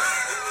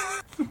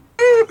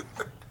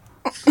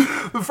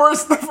 The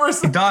first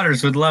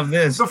Daughters would love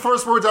this. The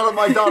first words out of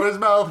my daughter's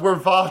mouth were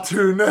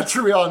Vatu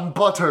Netrion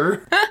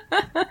butter.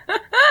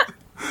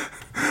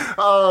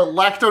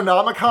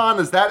 Lactonomicon,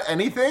 is that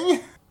anything?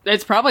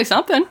 It's probably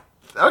something.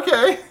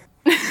 Okay.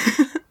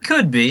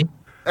 Could be.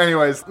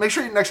 Anyways, make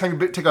sure next time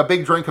you take a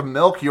big drink of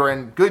milk, you're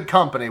in good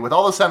company with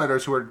all the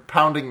senators who are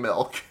pounding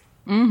milk.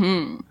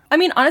 I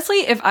mean, honestly,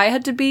 if I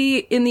had to be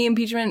in the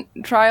impeachment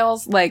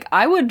trials, like,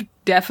 I would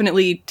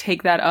definitely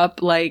take that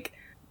up, like,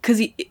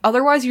 because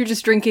otherwise you're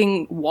just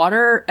drinking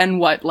water and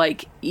what,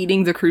 like,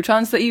 eating the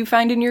croutons that you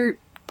find in your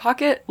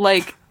pocket?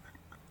 Like,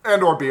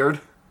 And or beard.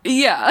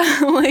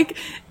 yeah, like,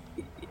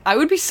 I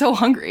would be so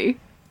hungry.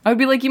 I would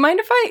be like, you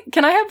mind if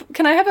can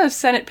I have a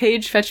Senate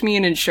page fetch me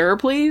an Ensure,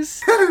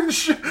 please?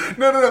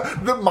 No.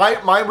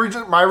 My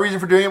reason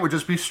for doing it would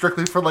just be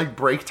strictly for like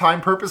break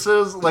time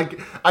purposes. Like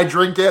I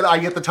drink it, I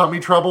get the tummy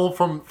trouble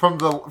from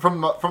the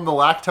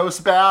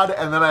lactose bad,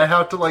 and then I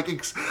have to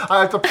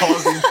I have to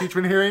pause the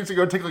impeachment hearings to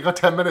go take like a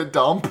 10-minute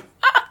dump.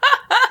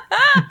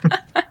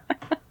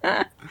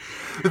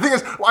 The thing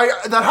is,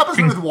 that happens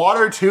with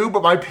water too,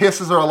 but my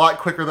pisses are a lot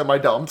quicker than my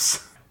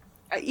dumps.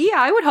 Yeah,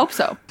 I would hope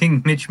so. I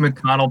think Mitch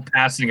McConnell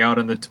passing out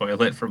on the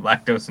toilet from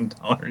lactose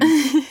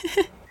intolerance.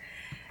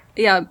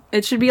 Yeah,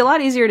 it should be a lot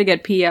easier to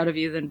get pee out of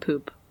you than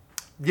poop.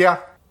 Yeah,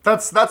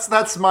 that's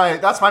my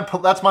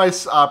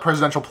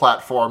presidential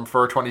platform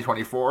for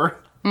 2024.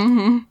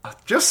 Mm-hmm.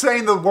 Just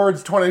saying the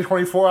words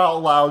 2024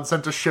 out loud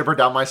sent a shiver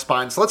down my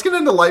spine. So let's get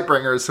into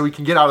Lightbringers so we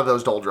can get out of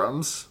those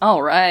doldrums.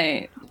 All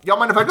right. Y'all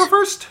mind if I go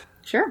first?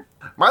 Sure.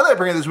 My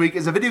Lightbringer this week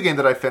is a video game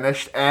that I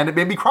finished, and it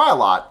made me cry a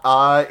lot.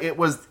 It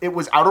was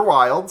Outer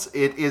Wilds.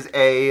 It is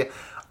a...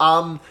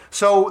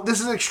 So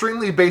this is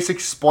extremely basic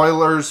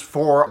spoilers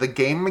for the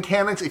game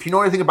mechanics. If you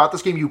know anything about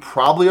this game, you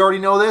probably already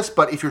know this,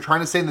 but if you're trying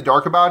to stay in the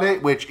dark about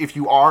it, which if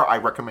you are, I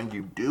recommend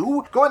you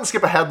do, go ahead and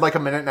skip ahead like a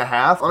minute and a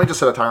half. Let me just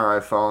set a timer on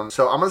my phone.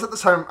 So I'm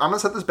gonna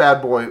set this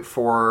bad boy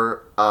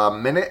for a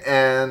minute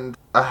and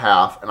a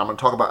half, and I'm gonna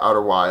talk about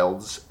Outer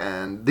Wilds.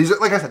 And these are,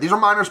 like I said, these are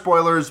minor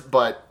spoilers,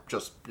 but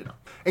just,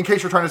 in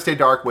case you're trying to stay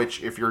dark,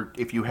 which if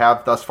you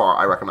have thus far,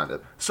 I recommend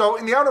it. So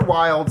in the Outer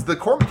Wilds, the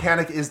core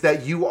mechanic is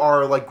that you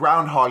are like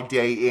Groundhog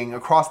Day-ing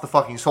across the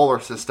fucking solar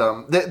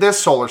system. This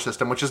solar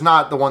system, which is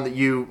not the one that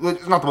you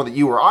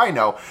or I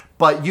know,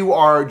 but you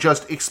are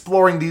just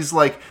exploring these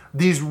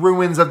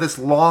ruins of this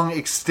long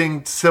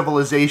extinct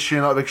civilization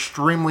of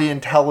extremely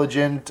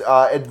intelligent,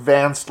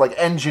 advanced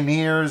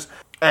engineers.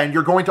 And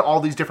you're going to all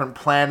these different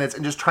planets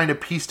and just trying to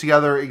piece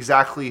together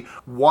exactly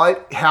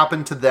what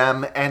happened to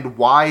them and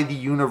why the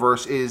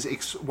universe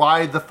is,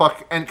 why the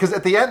fuck, and because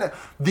at the end,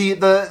 the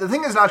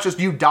thing is not just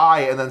you die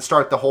and then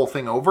start the whole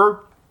thing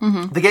over.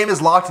 Mm-hmm. The game is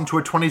locked into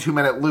a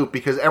 22-minute loop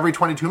because every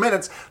 22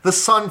 minutes, the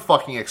sun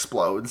fucking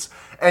explodes.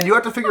 And you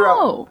have to figure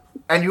out,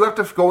 and you have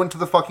to go into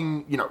the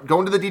fucking, go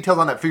into the details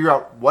on that, figure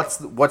out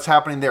what's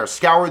happening there,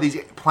 scour these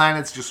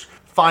planets, just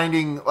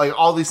finding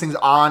all these things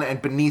on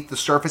and beneath the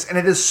surface, and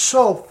it is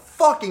so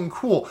fucking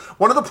cool.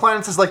 One of the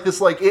planets is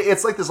it's like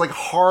this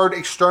hard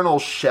external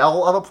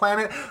shell of a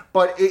planet,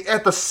 but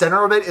at the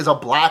center of it is a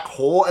black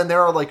hole, and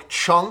there are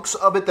chunks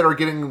of it that are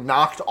getting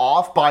knocked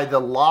off by the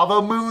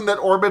lava moon that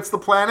orbits the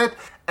planet,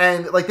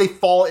 and they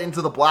fall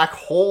into the black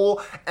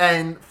hole,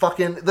 and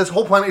fucking this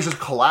whole planet is just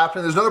collapsed.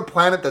 And there's another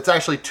planet that's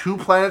actually two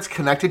planets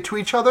connected to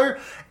each other,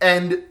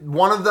 and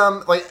one of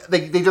them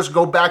they just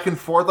go back and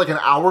forth like an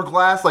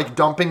hourglass,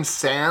 dumping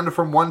sand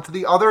from one to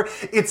the other.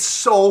 It's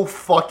so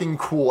fucking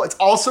cool. It's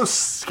also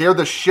scared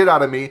the shit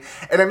out of me,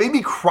 and it made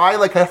me cry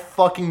like a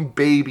fucking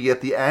baby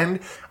at the end.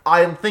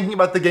 I am thinking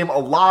about the game a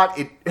lot.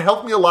 It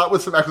helped me a lot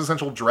with some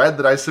existential dread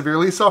that I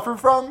severely suffer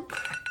from.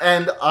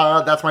 And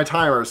that's my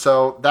timer.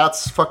 So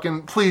that's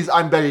fucking... Please,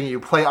 I'm begging you,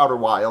 play Outer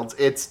Wilds.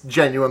 It's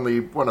genuinely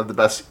one of the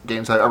best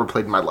games I've ever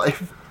played in my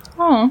life.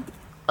 Oh.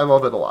 I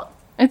love it a lot.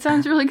 It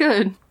sounds really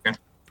good.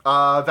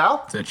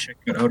 Val? So check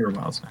out Outer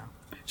Wilds now.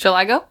 Shall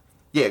I go?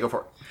 Yeah, go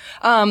for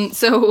it.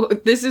 So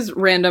this is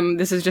random.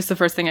 This is just the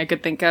first thing I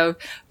could think of.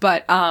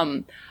 But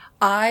I'm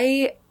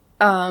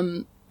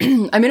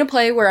in a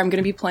play where I'm going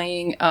to be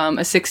playing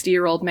a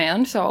 60-year-old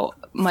man. So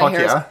my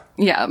hair,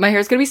 my hair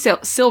is going to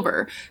be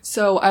silver.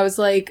 So I was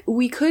like,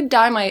 we could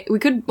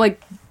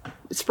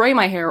spray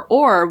my hair,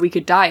 or we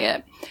could dye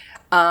it.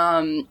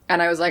 And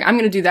I was like, I'm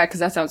going to do that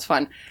because that sounds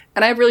fun.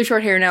 And I have really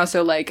short hair now,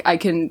 so I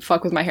can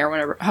fuck with my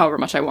hair however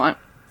much I want,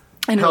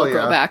 and it'll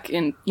grow back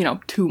in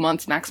 2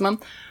 months maximum.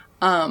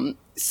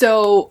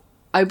 So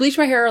I bleached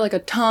my hair a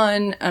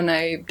ton, and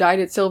I dyed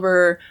it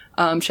silver.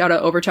 Shout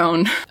out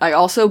Overtone. I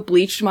also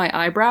bleached my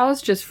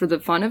eyebrows just for the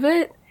fun of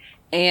it,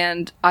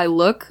 and I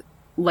look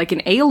like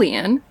an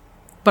alien,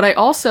 but I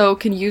also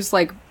can use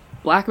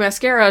black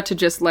mascara to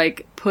just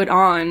put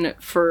on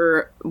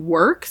for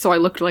work, so I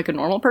look like a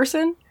normal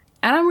person.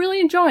 And I'm really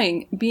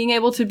enjoying being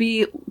able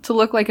to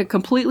look like a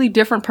completely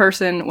different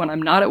person when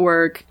I'm not at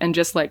work, and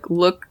just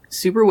look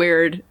super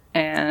weird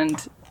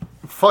And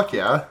Fuck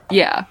yeah.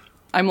 yeah,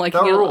 I'm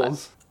liking That it a lot.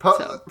 rules.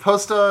 So.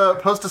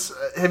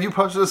 Have you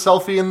posted a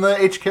selfie in the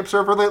HKIP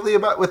server lately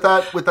about with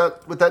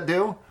that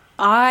do?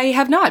 I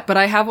have not, but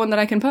I have one that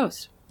I can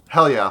post.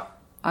 Hell yeah.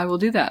 I will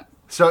do that.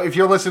 So if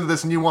you're listening to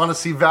this and you want to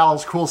see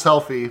Val's cool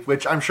selfie,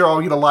 which I'm sure I'll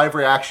get a live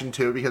reaction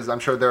to because I'm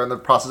sure they're in the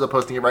process of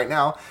posting it right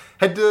now,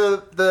 head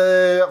to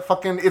the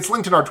fucking... It's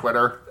linked in our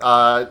Twitter,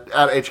 at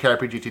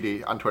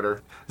HKIPGTD on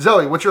Twitter.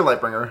 Zoe, what's your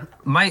Lightbringer?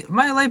 My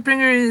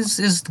Lightbringer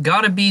is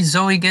gotta be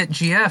Zoe Get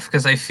GF,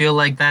 because I feel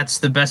like that's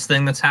the best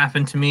thing that's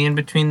happened to me in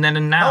between then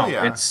and now. Oh,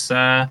 yeah. It's,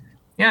 I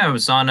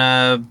was on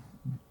a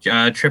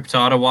trip to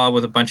Ottawa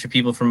with a bunch of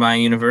people from my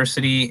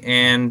university,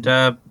 and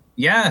I'm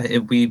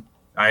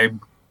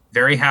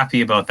very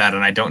happy about that,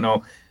 and I don't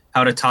know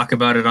how to talk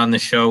about it on the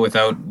show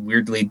without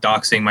weirdly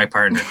doxing my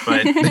partner,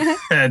 but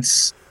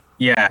that's,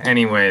 yeah,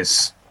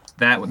 anyways,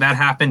 that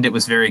happened, it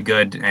was very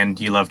good, and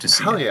you love to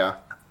see Hell it. yeah.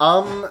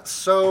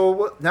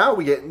 So now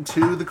we get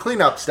into the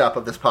cleanup step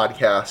of this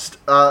podcast.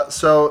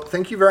 So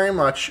thank you very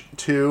much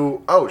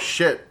to... Oh,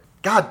 shit.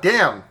 God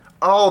damn.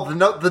 Oh,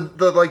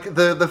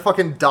 the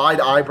fucking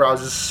dyed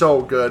eyebrows is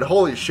so good.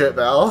 Holy shit,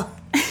 Val.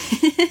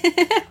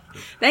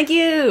 Thank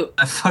you.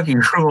 That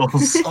fucking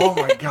rules. Oh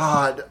my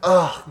god.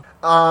 Ugh.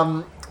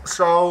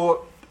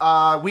 So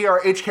we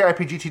are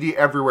HKIPGTD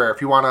everywhere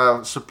if you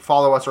want to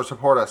follow us or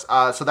support us.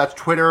 So that's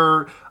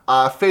Twitter,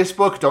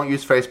 Facebook. Don't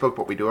use Facebook,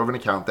 but we do have an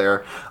account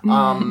there.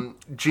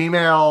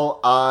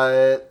 Gmail,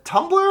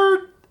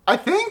 Tumblr, I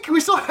think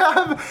we still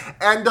have.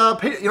 And, I'm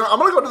going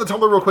to go to the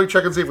Tumblr real quick,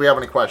 check and see if we have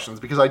any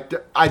questions, because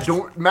I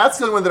don't... Matt's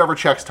the only one that ever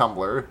checks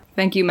Tumblr.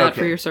 Thank you, Matt,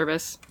 Okay. for your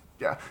service.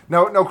 Yeah,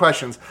 no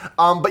questions.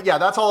 But yeah,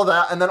 that's all of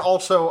that. And then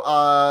also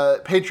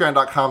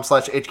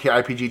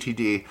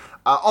patreon.com/HKIPGTD.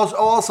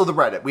 Also the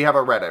Reddit. We have a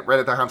Reddit,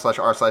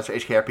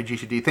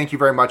 reddit.com/r/HKIPGTD. Thank you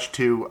very much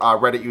to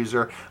Reddit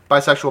user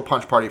Bisexual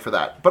Punch Party for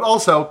that. But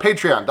also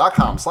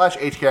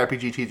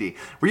patreon.com/HKIPGTD,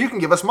 where you can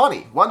give us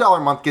money. $1 a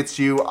month gets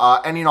you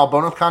any and all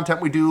bonus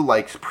content we do,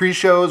 like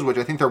pre-shows, which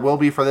I think there will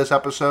be for this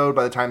episode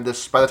by the time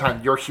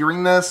you're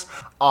hearing this.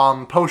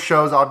 Post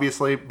shows,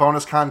 obviously,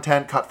 bonus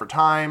content, cut for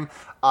time.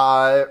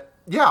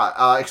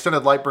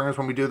 Extended Lightbringers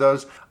when we do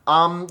those.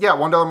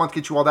 $1 a month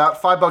gets you all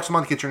that. $5 a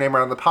month gets your name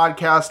right on the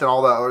podcast and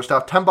all that other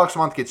stuff. $10 a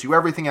month gets you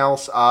everything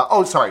else.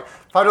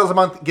 $5 a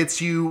month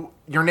gets you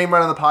your name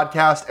right on the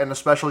podcast and a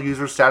special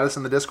user status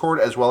in the Discord,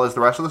 as well as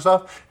the rest of the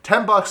stuff.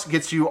 $10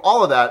 gets you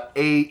all of that,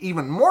 a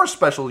even more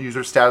special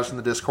user status in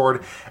the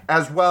Discord,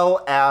 as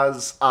well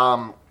as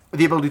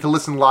the ability to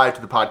listen live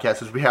to the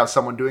podcast, as we have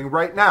someone doing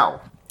right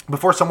now,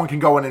 before someone can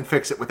go in and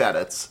fix it with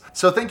edits.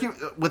 So thank you.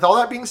 With all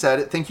that being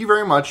said, thank you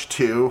very much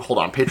to... Hold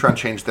on, Patreon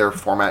changed their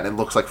format and it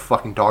looks like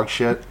fucking dog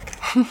shit.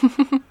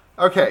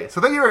 Okay,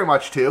 so thank you very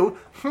much to...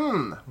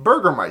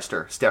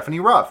 Burgermeister, Stephanie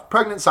Ruff,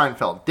 Pregnant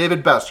Seinfeld,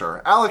 David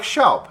Besser, Alex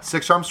Schaup,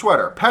 Six Arm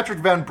Sweater, Patrick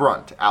Van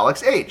Brunt,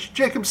 Alex H.,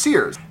 Jacob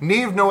Sears,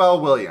 Neve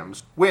Noel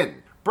Williams,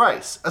 Wynn,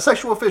 Bryce, A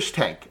Sexual Fish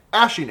Tank,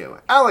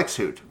 Ashinu, Alex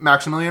Hoot,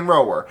 Maximilian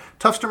Rower,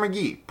 Tufster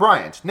McGee,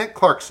 Bryant, Nick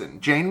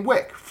Clarkson, Jane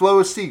Wick,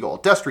 Flo Siegel,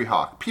 Destry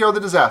Hawk, Pierre the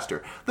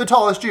Disaster, The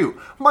Tallest Jew,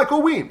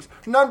 Michael Weems,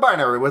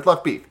 Non-Binary with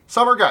Left Beef,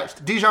 Summer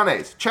Geist,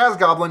 Dijonais, Chaz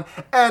Goblin,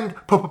 and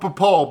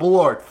Paul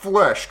Blart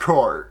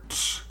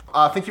Fleshcourt.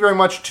 Thank you very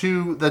much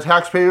to the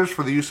taxpayers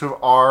for the use of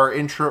our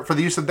intro, for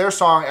the use of their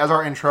song as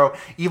our intro,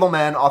 Evil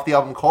Man, off the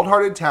album Cold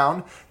Hearted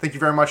Town. Thank you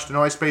very much to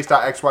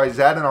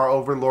Noisepace.xyz and our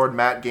overlord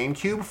Matt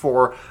GameCube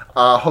for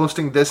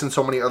hosting this and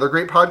so many other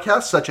great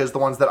podcasts, such as the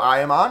ones that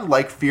I am on,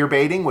 like Fear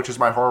Baiting, which is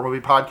my horror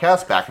movie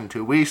podcast, back in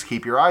 2 weeks,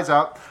 keep your eyes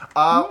out,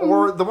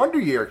 or The Wonder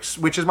Years,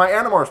 which is my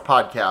Animorphs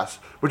podcast,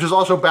 which is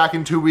also back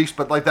in 2 weeks,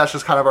 but like that's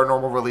just kind of our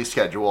normal release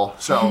schedule.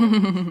 So,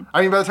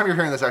 I mean, by the time you're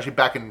hearing this, actually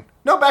back in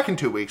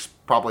 2 weeks,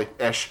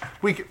 probably-ish.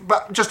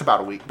 But just about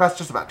a week. That's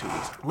just about 2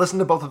 weeks. Listen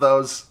to both of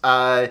those.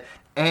 I'm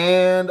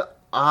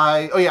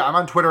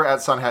on Twitter at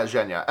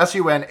SunHasGenya.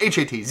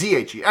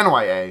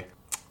 SUNHATZHENYA.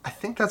 I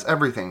think that's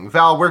everything.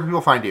 Val, where can people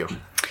find you?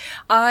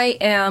 I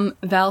am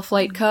Val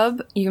Flight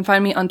Cub. You can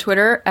find me on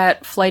Twitter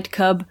at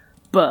FlightCubB.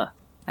 I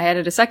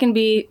added a second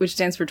B, which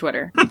stands for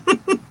Twitter.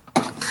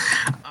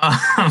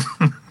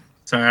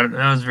 Sorry, that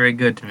was very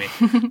good to me.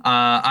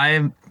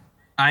 I'm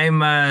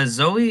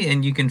Zoe,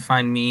 and you can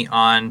find me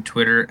on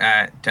Twitter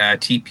at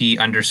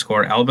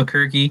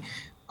TP_Albuquerque.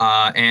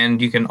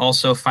 And you can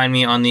also find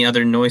me on the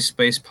other Noise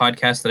Space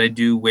podcast that I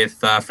do with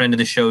a friend of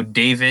the show,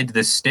 David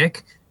the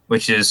Stick,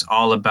 which is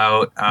all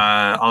about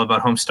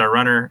Homestar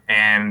Runner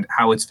and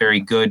how it's very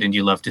good and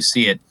you love to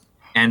see it.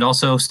 And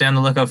also stay on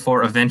the lookout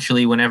for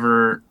eventually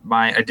whenever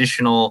my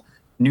additional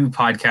new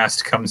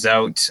podcast comes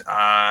out.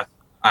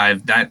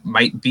 That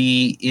might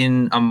be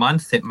in a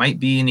month. It might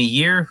be in a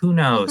year. Who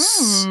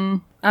knows?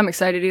 I'm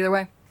excited either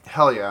way.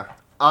 Hell yeah.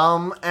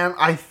 And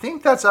I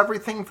think that's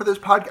everything for this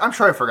podcast. I'm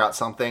sure I forgot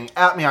something.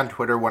 At me on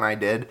Twitter when I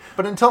did.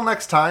 But until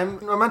next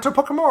time, Memento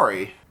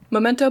Pokemori.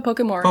 Memento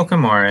Pokemori.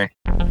 Pokemori.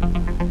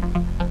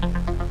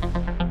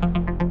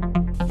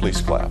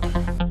 Please clap.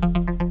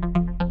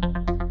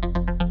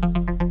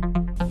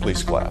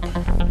 Please clap.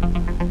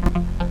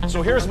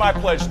 So here's my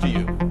pledge to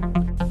you.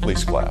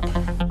 Please clap.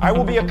 I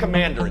will be a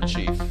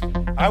commander-in-chief.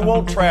 I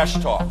won't trash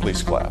talk.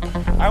 Please clap.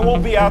 I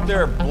won't be out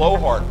there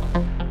blowhard.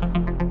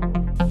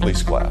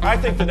 Please clap. I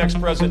think the next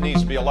president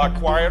needs to be a lot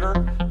quieter,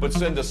 but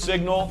send a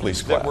signal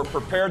Please that clap. we're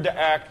prepared to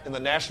act in the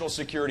national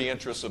security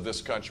interests of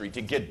this country,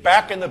 to get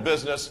back in the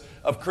business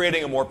of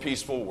creating a more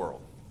peaceful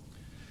world.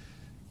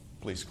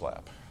 Please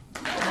clap.